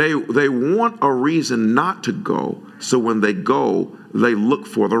they want a reason not to go, so when they go, they look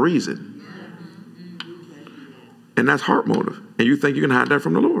for the reason, and that's heart motive. And you think you can hide that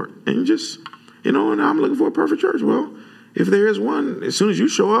from the Lord, and you just, and I'm looking for a perfect church. Well, if there is one, as soon as you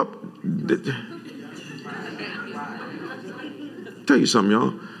show up, tell you something,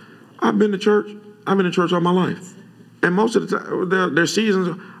 y'all. I've been to church all my life. And most of the time, there are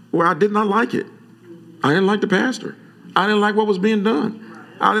seasons where I did not like it. I didn't like the pastor. I didn't like what was being done.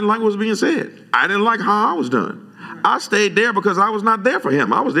 I didn't like what was being said. I didn't like how I was done. I stayed there because I was not there for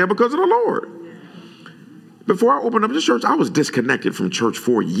him. I was there because of the Lord. Before I opened up this church, I was disconnected from church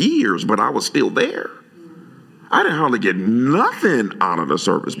for years, but I was still there. I didn't hardly get nothing out of the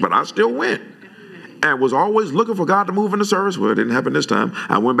service, but I still went and was always looking for God to move in the service. Well, it didn't happen this time.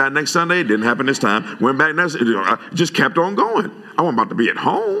 I went back next Sunday. It didn't happen this time. Went back next. I just kept on going. I wasn't about to be at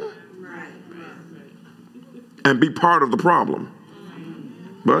home and be part of the problem.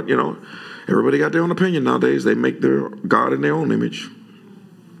 But, everybody got their own opinion nowadays. They make their God in their own image.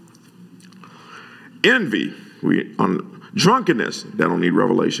 Envy. Drunkenness, that don't need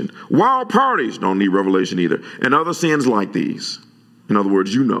revelation. Wild parties don't need revelation either. And other sins like these. In other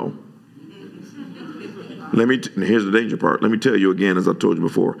words, Here's the danger part. Let me tell you again, as I told you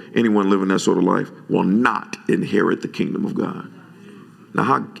before, anyone living that sort of life will not inherit the kingdom of God. Now,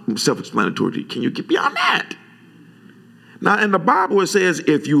 how self-explanatory can you get beyond that? Now, in the Bible, it says,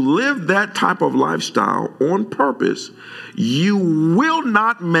 if you live that type of lifestyle on purpose, you will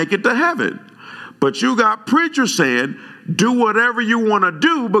not make it to heaven. But you got preachers saying, do whatever you want to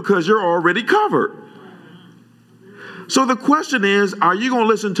do because you're already covered. So the question is, are you going to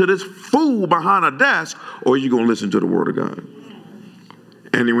listen to this fool behind a desk, or are you going to listen to the word of God?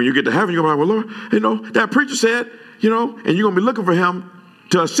 And then when you get to heaven, you're going to be like, well, Lord, that preacher said, and you're going to be looking for him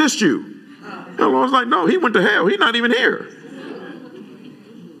to assist you. And the Lord's like, no, he went to hell. He's not even here.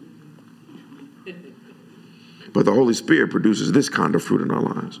 But the Holy Spirit produces this kind of fruit in our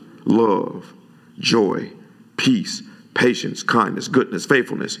lives. Love, joy, peace, patience, kindness, goodness,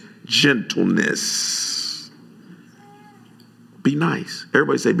 faithfulness, gentleness. Be nice.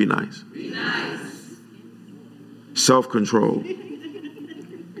 Everybody say be nice. Be nice. Self-control.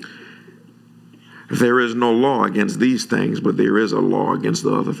 There is no law against these things, but there is a law against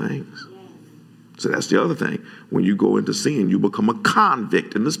the other things. So that's the other thing. When you go into sin, you become a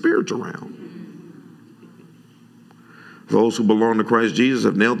convict in the spiritual realm. Those who belong to Christ Jesus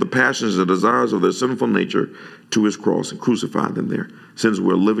have nailed the passions and desires of their sinful nature to his cross and crucified them there. Since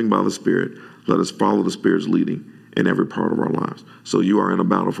we're living by the Spirit, let us follow the Spirit's leading in every part of our lives. So you are in a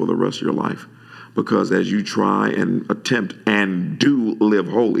battle for the rest of your life, because as you try and attempt and do live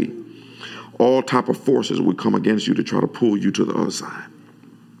holy, all type of forces will come against you to try to pull you to the other side.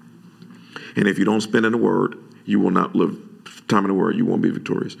 And if you don't spend in the Word, you will not live time in the Word. You won't be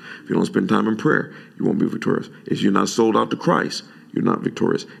victorious. If you don't spend time in prayer, you won't be victorious. If you're not sold out to Christ, you're not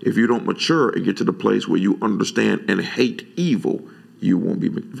victorious. If you don't mature and get to the place where you understand and hate evil, you won't be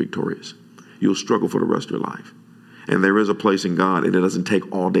victorious. You'll struggle for the rest of your life. And there is a place in God, and it doesn't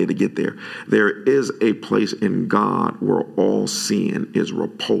take all day to get there. There is a place in God where all sin is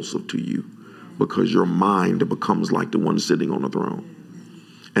repulsive to you, because your mind becomes like the one sitting on the throne.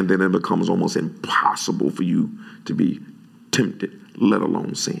 And then it becomes almost impossible for you to be tempted, let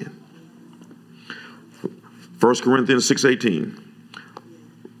alone sin. 1 Corinthians 6:18.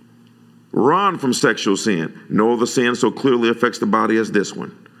 Run from sexual sin. No other sin so clearly affects the body as this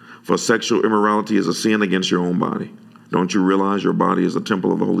one. For sexual immorality is a sin against your own body. Don't you realize your body is a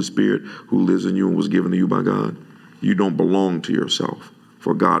temple of the Holy Spirit who lives in you and was given to you by God? You don't belong to yourself,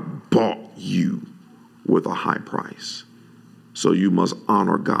 for God bought you with a high price. So you must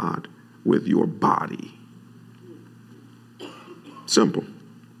honor God with your body. Simple.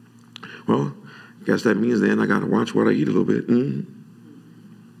 Well, I guess that means then I got to watch what I eat a little bit.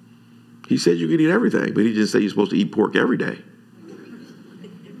 He said you could eat everything, but he didn't say you're supposed to eat pork every day.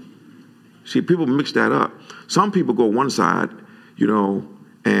 See, people mix that up. Some people go one side,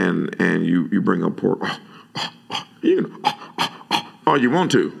 and you bring up pork. Oh, you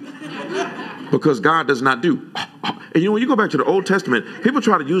want to. Because God does not do. And when you go back to the Old Testament, people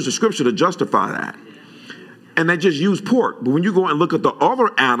try to use the scripture to justify that. And they just use pork. But when you go and look at the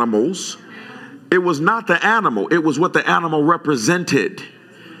other animals, it was not the animal. It was what the animal represented.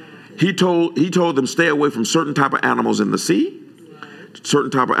 He told them stay away from certain type of animals in the sea,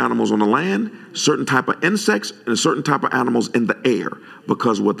 certain type of animals on the land, certain type of insects, and certain type of animals in the air,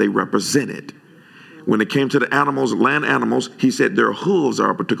 because what they represented. When it came to the animals, land animals, he said their hooves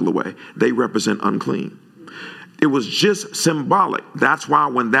are a particular way. They represent unclean. It was just symbolic. That's why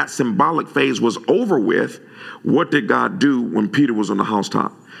when that symbolic phase was over with, what did God do when Peter was on the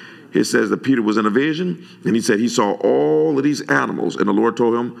housetop? It says that Peter was in a vision, and he said he saw all of these animals, and the Lord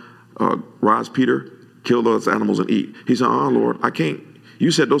told him, rise, Peter, kill those animals and eat. He said, Lord, I can't.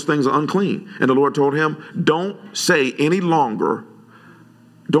 You said those things are unclean. And the Lord told him, don't say any longer,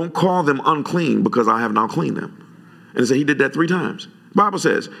 don't call them unclean, because I have now cleaned them. And so he did that 3 times. The Bible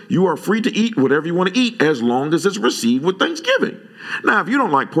says you are free to eat whatever you want to eat as long as it's received with thanksgiving. Now, if you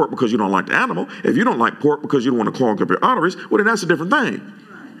don't like pork because you don't like the animal, if you don't like pork because you don't want to clog up your arteries, well, then that's a different thing.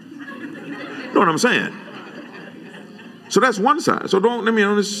 You know what I'm saying? So that's one side. So don't let me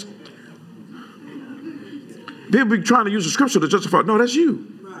on this. People be trying to use the scripture to justify. No, that's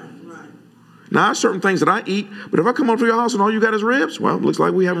you. Right. Now, there's certain things that I eat, but if I come over to your house and all you got is ribs, well, it looks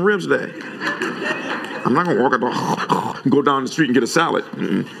like we having ribs today. I'm not going to walk out and go down the street and get a salad.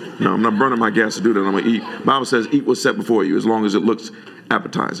 No, I'm not burning my gas to do that. I'm going to eat. The Bible says eat what's set before you as long as it looks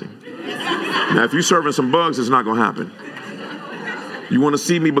appetizing. Now, if you're serving some bugs, it's not going to happen. You want to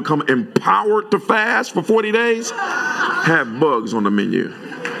see me become empowered to fast for 40 days? Have bugs on the menu.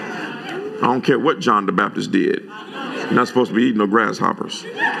 I don't care what John the Baptist did. You're not supposed to be eating no grasshoppers.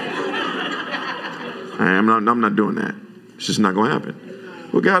 I'm not doing that. It's just not going to happen.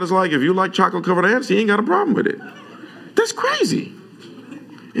 Well, God is like, if you like chocolate-covered ants, he ain't got a problem with it. That's crazy.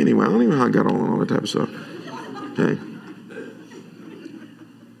 Anyway, I don't even know how I got on all that type of stuff. Okay.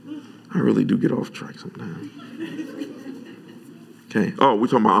 I really do get off track sometimes. Okay. Oh, we're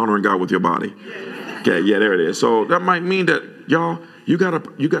talking about honoring God with your body. Okay, yeah, there it is. So that might mean that, y'all,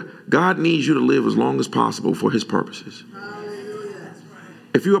 God needs you to live as long as possible for his purposes.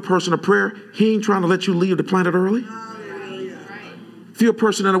 If you're a person of prayer, he ain't trying to let you leave the planet early. If you're a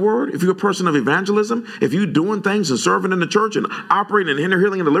person in the word, if you're a person of evangelism, if you're doing things and serving in the church and operating in inner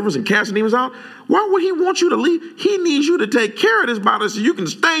healing and deliverance and casting demons out, why would he want you to leave? He needs you to take care of this body so you can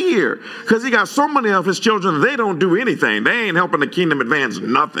stay here. Because he got so many of his children, they don't do anything. They ain't helping the kingdom advance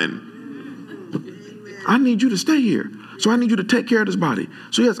nothing. I need you to stay here. So I need you to take care of this body.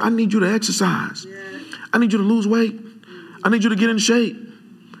 So yes, I need you to exercise. I need you to lose weight. I need you to get in shape.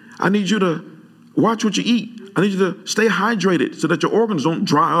 I need you to watch what you eat. I need you to stay hydrated so that your organs don't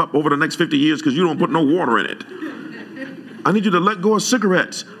dry up over the next 50 years because you don't put no water in it. I need you to let go of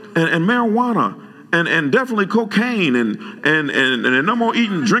cigarettes and marijuana and definitely cocaine and no more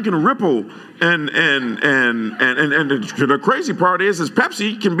eating, drinking Ripple and the crazy part is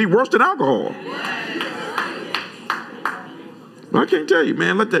Pepsi can be worse than alcohol. But I can't tell you,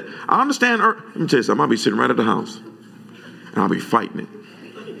 man. I understand. Let me tell you something. I'll be sitting right at the house and I'll be fighting it.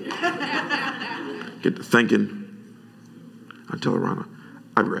 Get to thinking. I tell Rana,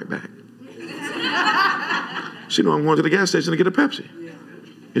 I'll be right back. She know I'm going to the gas station to get a Pepsi.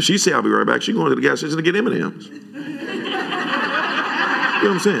 If she say I'll be right back, she's going to the gas station to get M&Ms. You know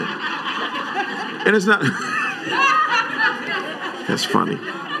what I'm saying? And it's not. That's funny.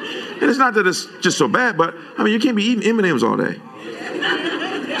 And it's not that it's just so bad, but I mean, you can't be eating M&Ms all day.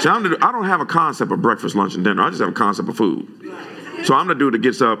 See, I don't have a concept of breakfast, lunch, and dinner. I just have a concept of food. So I'm the dude that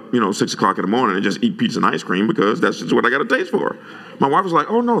gets up, 6 o'clock in the morning and just eat pizza and ice cream because that's just what I got a taste for. My wife was like,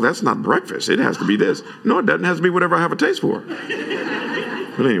 oh, no, that's not breakfast. It has to be this. No, it doesn't. It has to be whatever I have a taste for.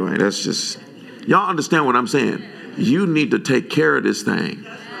 But anyway, that's just, y'all understand what I'm saying. You need to take care of this thing.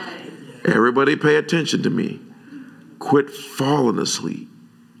 Everybody pay attention to me. Quit falling asleep.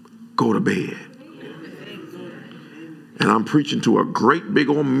 Go to bed. And I'm preaching to a great big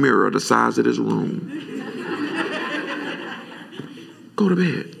old mirror the size of this room. Go to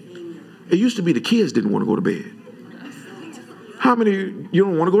bed. It used to be the kids didn't want to go to bed. How many you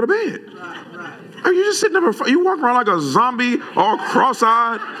don't want to go to bed? Are you just sitting there? You walking around like a zombie, all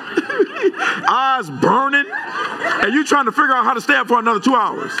cross-eyed, eyes burning, and you trying to figure out how to stay up for another 2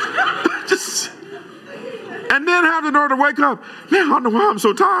 hours. And then have the nerve to wake up. Man, I don't know why I'm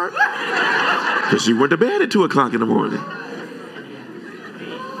so tired. Because you went to bed at 2 o'clock in the morning.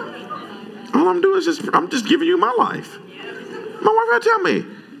 All I'm doing is I'm just giving you my life. My wife had to tell me,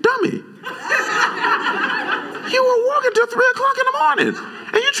 dummy, you were walking till 3 o'clock in the morning,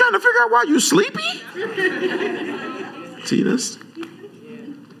 and you trying to figure out why you sleepy? See this?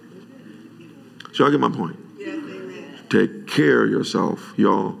 So I get my point. Take care of yourself,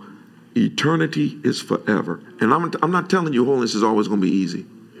 y'all. Eternity is forever. And I'm not telling you holiness is always going to be easy.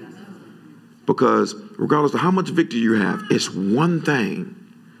 Because regardless of how much victory you have, it's one thing.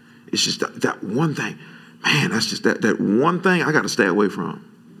 It's just that one thing. Man, that's just that one thing I got to stay away from.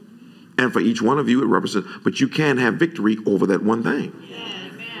 And for each one of you, it represents, but you can have victory over that one thing.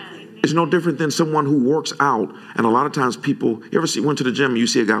 It's no different than someone who works out. And a lot of times people, you ever went to the gym and you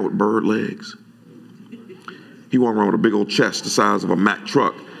see a guy with bird legs? He walked around with a big old chest the size of a Mack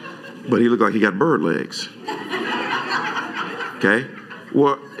truck. But he looked like he got bird legs. Okay?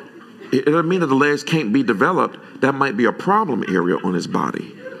 Well, it doesn't mean that the legs can't be developed. That might be a problem area on his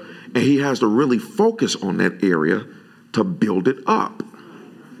body. And he has to really focus on that area to build it up.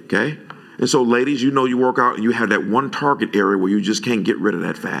 Okay? And so, ladies, you work out and you have that one target area where you just can't get rid of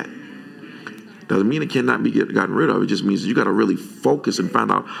that fat. Doesn't mean it cannot be gotten rid of. It just means that you got to really focus and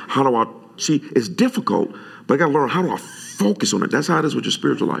find out how do I, see, it's difficult, but I got to learn how do I focus on it. That's how it is with your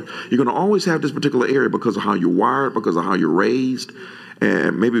spiritual life. You're going to always have this particular area because of how you're wired, because of how you're raised,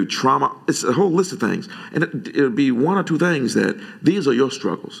 and maybe trauma. It's a whole list of things. And it'll be one or two things that these are your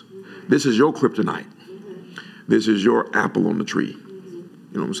struggles. This is your kryptonite. This is your apple on the tree. You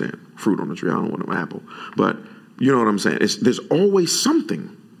know what I'm saying? Fruit on the tree. I don't want no apple. But you know what I'm saying? There's always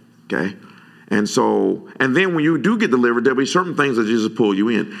something. Okay? And so, and then when you do get delivered, there'll be certain things that just pull you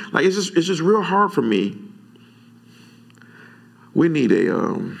in. Like it's just real hard for me. We need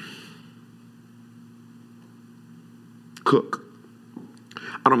a cook.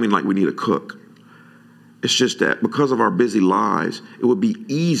 I don't mean like we need a cook. It's just that because of our busy lives, it would be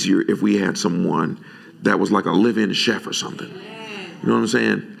easier if we had someone that was like a live-in chef or something. You know what I'm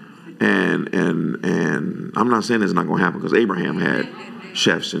saying? And I'm not saying it's not going to happen because Abraham had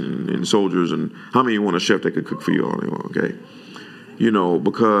chefs and soldiers, and how many want a chef that could cook for you all day long, okay?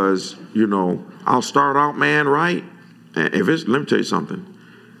 Because, I'll start out, man, right? And let me tell you something,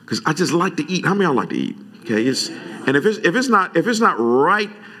 because I just like to eat. How many of y'all like to eat? Okay, if it's not right,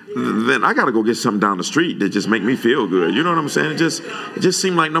 then I got to go get something down the street that just make me feel good. You know what I'm saying? It just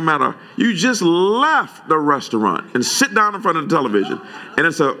seemed like no matter, you just left the restaurant and sit down in front of the television, and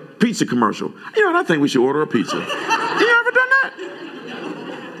it's a pizza commercial. I think we should order a pizza. You ever done that?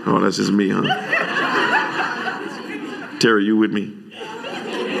 Oh, that's just me, huh? Terry, you with me?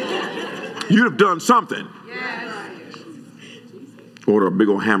 You'd have done something. Order a big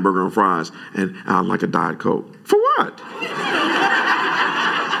old hamburger and fries, and I'd like a Diet Coke. For what?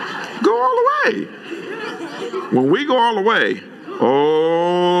 Go all the way. When we go all the way,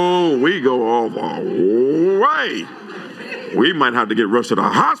 we go all the way. We might have to get rushed to the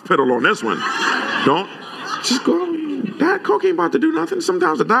hospital on this one. Don't just go. Diet Coke ain't about to do nothing.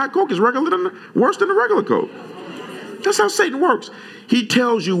 Sometimes the Diet Coke is worse than the regular Coke. That's how Satan works. He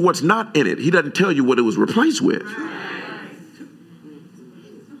tells you what's not in it. He doesn't tell you what it was replaced with.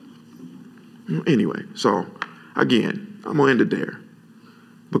 Anyway, so again, I'm going to end it there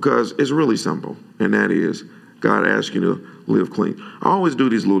because it's really simple, and that is God asks you to live clean. I always do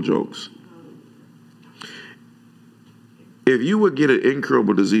these little jokes. If you would get an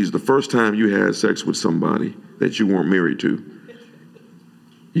incurable disease the first time you had sex with somebody that you weren't married to,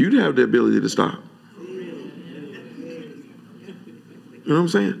 you'd have the ability to stop. You know what I'm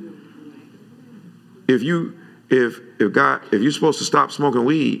saying? If you're supposed to stop smoking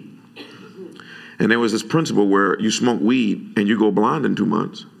weed, and there was this principle where you smoke weed and you go blind in 2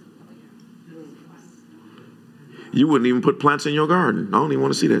 months, you wouldn't even put plants in your garden. I don't even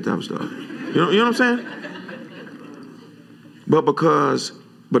want to see that type of stuff. You know what I'm saying? But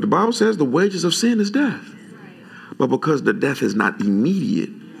the Bible says the wages of sin is death. But because the death is not immediate,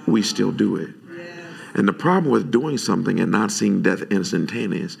 we still do it. And the problem with doing something and not seeing death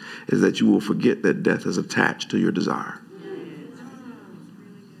instantaneous is that you will forget that death is attached to your desire.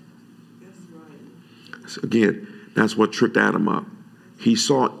 So again, that's what tricked Adam up. He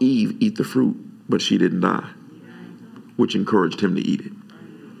saw Eve eat the fruit, but she didn't die, which encouraged him to eat it.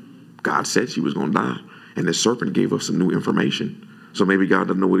 God said she was going to die, and the serpent gave us some new information. So maybe God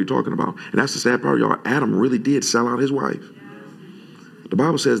doesn't know what he's talking about. And that's the sad part, y'all. Adam really did sell out his wife. The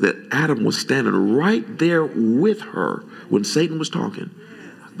Bible says that Adam was standing right there with her when Satan was talking.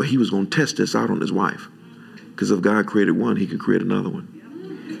 But he was going to test this out on his wife. Because if God created one, he could create another one.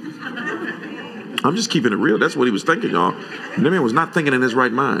 I'm just keeping it real. That's what he was thinking, y'all. And that man was not thinking in his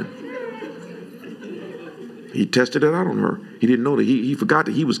right mind. He tested it out on her. He didn't know that he forgot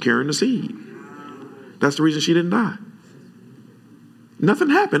that he was carrying the seed. That's the reason she didn't die. Nothing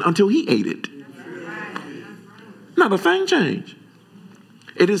happened until he ate it. Not a thing changed.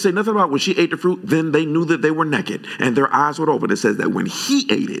 It didn't say nothing about when she ate the fruit, then they knew that they were naked and their eyes were open. It says that when he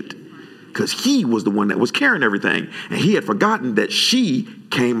ate it, because he was the one that was carrying everything, and he had forgotten that she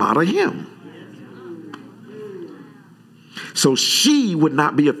came out of him. So she would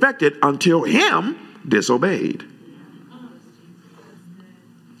not be affected until him disobeyed.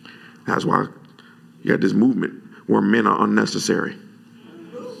 That's why you got this movement where men are unnecessary.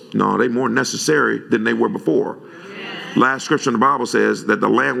 No, they're more necessary than they were before. Last scripture in the Bible says that the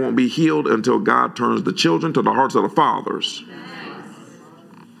land won't be healed until God turns the children to the hearts of the fathers.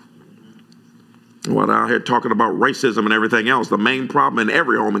 While they're out here talking about racism and everything else, the main problem in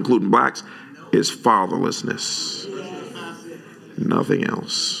every home, including blacks, is fatherlessness. Nothing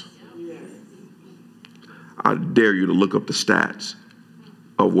else. I dare you to look up the stats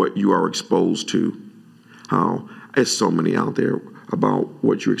of what you are exposed to. How there's so many out there about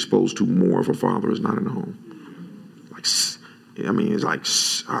what you're exposed to more if a father is not in the home. It's like,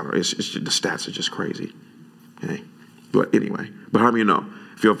 I don't know, it's the stats are just crazy. Okay? But anyway, but how many know?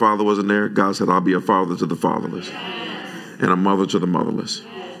 If your father wasn't there, God said, I'll be a father to the fatherless and a mother to the motherless.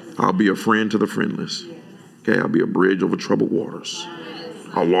 I'll be a friend to the friendless. Okay, I'll be a bridge over troubled waters.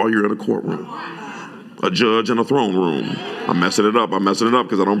 A lawyer in a courtroom. A judge in a throne room. I'm messing it up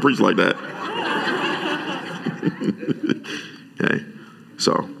because I don't preach like that. Okay,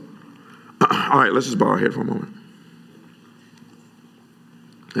 so, all right, let's just bow our head for a moment.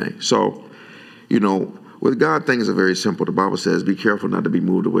 Okay, so, with God, things are very simple. The Bible says, be careful not to be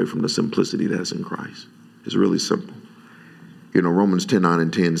moved away from the simplicity that's in Christ. It's really simple. Romans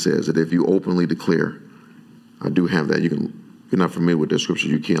 10:9-10 says that if you openly declare, I do have that. If you're not familiar with that scripture,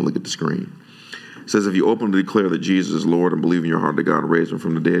 you can't look at the screen. It says, if you openly declare that Jesus is Lord and believe in your heart that God raised him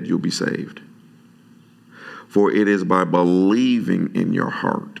from the dead, you'll be saved. For it is by believing in your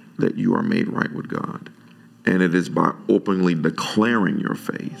heart that you are made right with God. And it is by openly declaring your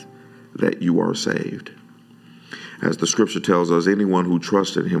faith that you are saved. As the scripture tells us, anyone who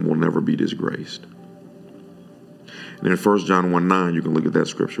trusts in him will never be disgraced. And in 1 John 1:9, you can look at that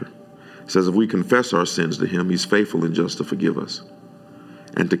scripture. It says, if we confess our sins to him, he's faithful and just to forgive us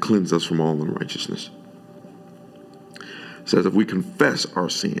and to cleanse us from all unrighteousness. It says, if we confess our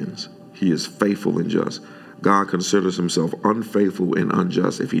sins, he is faithful and just. God considers himself unfaithful and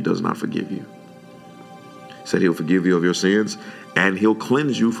unjust if he does not forgive you. He said he'll forgive you of your sins and he'll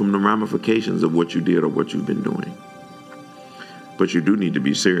cleanse you from the ramifications of what you did or what you've been doing. But you do need to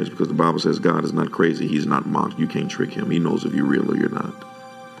be serious because the Bible says God is not crazy. He's not mocked. You can't trick him. He knows if you're real or you're not.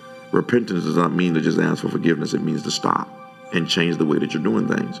 Repentance does not mean to just ask for forgiveness. It means to stop and change the way that you're doing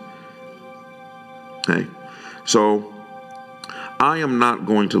things. Okay, so I am not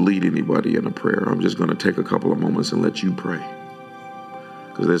going to lead anybody in a prayer. I'm just going to take a couple of moments and let you pray.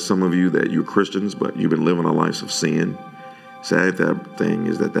 Because there's some of you that you're Christians, but you've been living a life of sin. Sad thing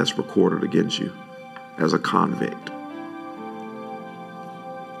is that that's recorded against you as a convict.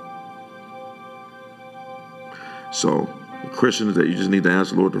 So, Christians, that you just need to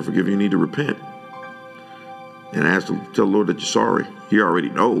ask the Lord to forgive you. You need to repent and tell the Lord that you're sorry. He already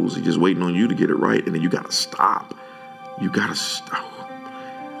knows. He's just waiting on you to get it right. And then you got to stop. You got to stop.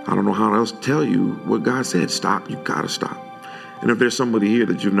 I don't know how else to tell you what God said. Stop. You got to stop. And if there's somebody here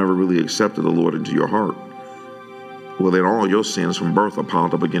that you've never really accepted the Lord into your heart, well, then all your sins from birth are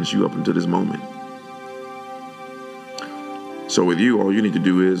piled up against you up until this moment. So with you, all you need to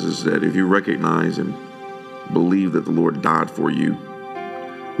do is that if you recognize and believe that the Lord died for you,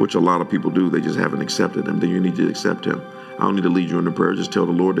 which a lot of people do, they just haven't accepted him, then you need to accept him. I don't need to lead you into prayer. Just tell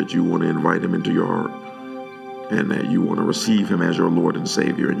the Lord that you want to invite him into your heart and that you want to receive him as your Lord and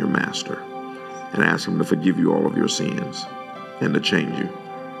Savior and your Master, and ask him to forgive you all of your sins and to change you.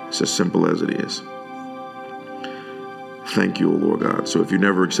 It's as simple as it is. Thank you, O Lord God. So if you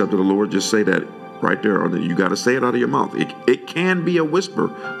never accepted the Lord, just say that right there. You got to say it out of your mouth. It can be a whisper,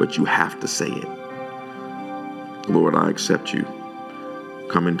 but you have to say it. Lord, I accept you.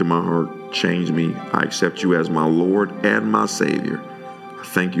 Come into my heart. Change me. I accept you as my Lord and my Savior. I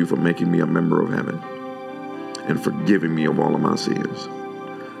thank you for making me a member of heaven and forgiving me of all of my sins.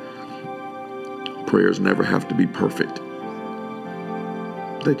 Prayers never have to be perfect.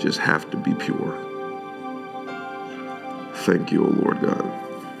 They just have to be pure. Thank you, O Lord God.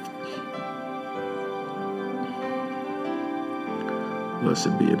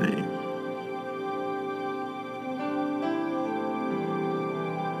 Blessed be your name.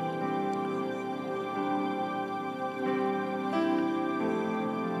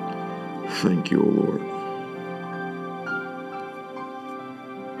 Thank you, O Lord.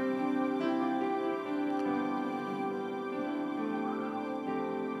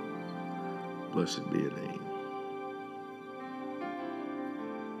 Blessed be your name.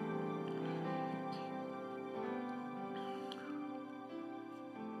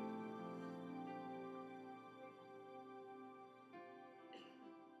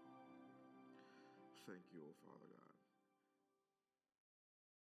 Thank you, O Father God.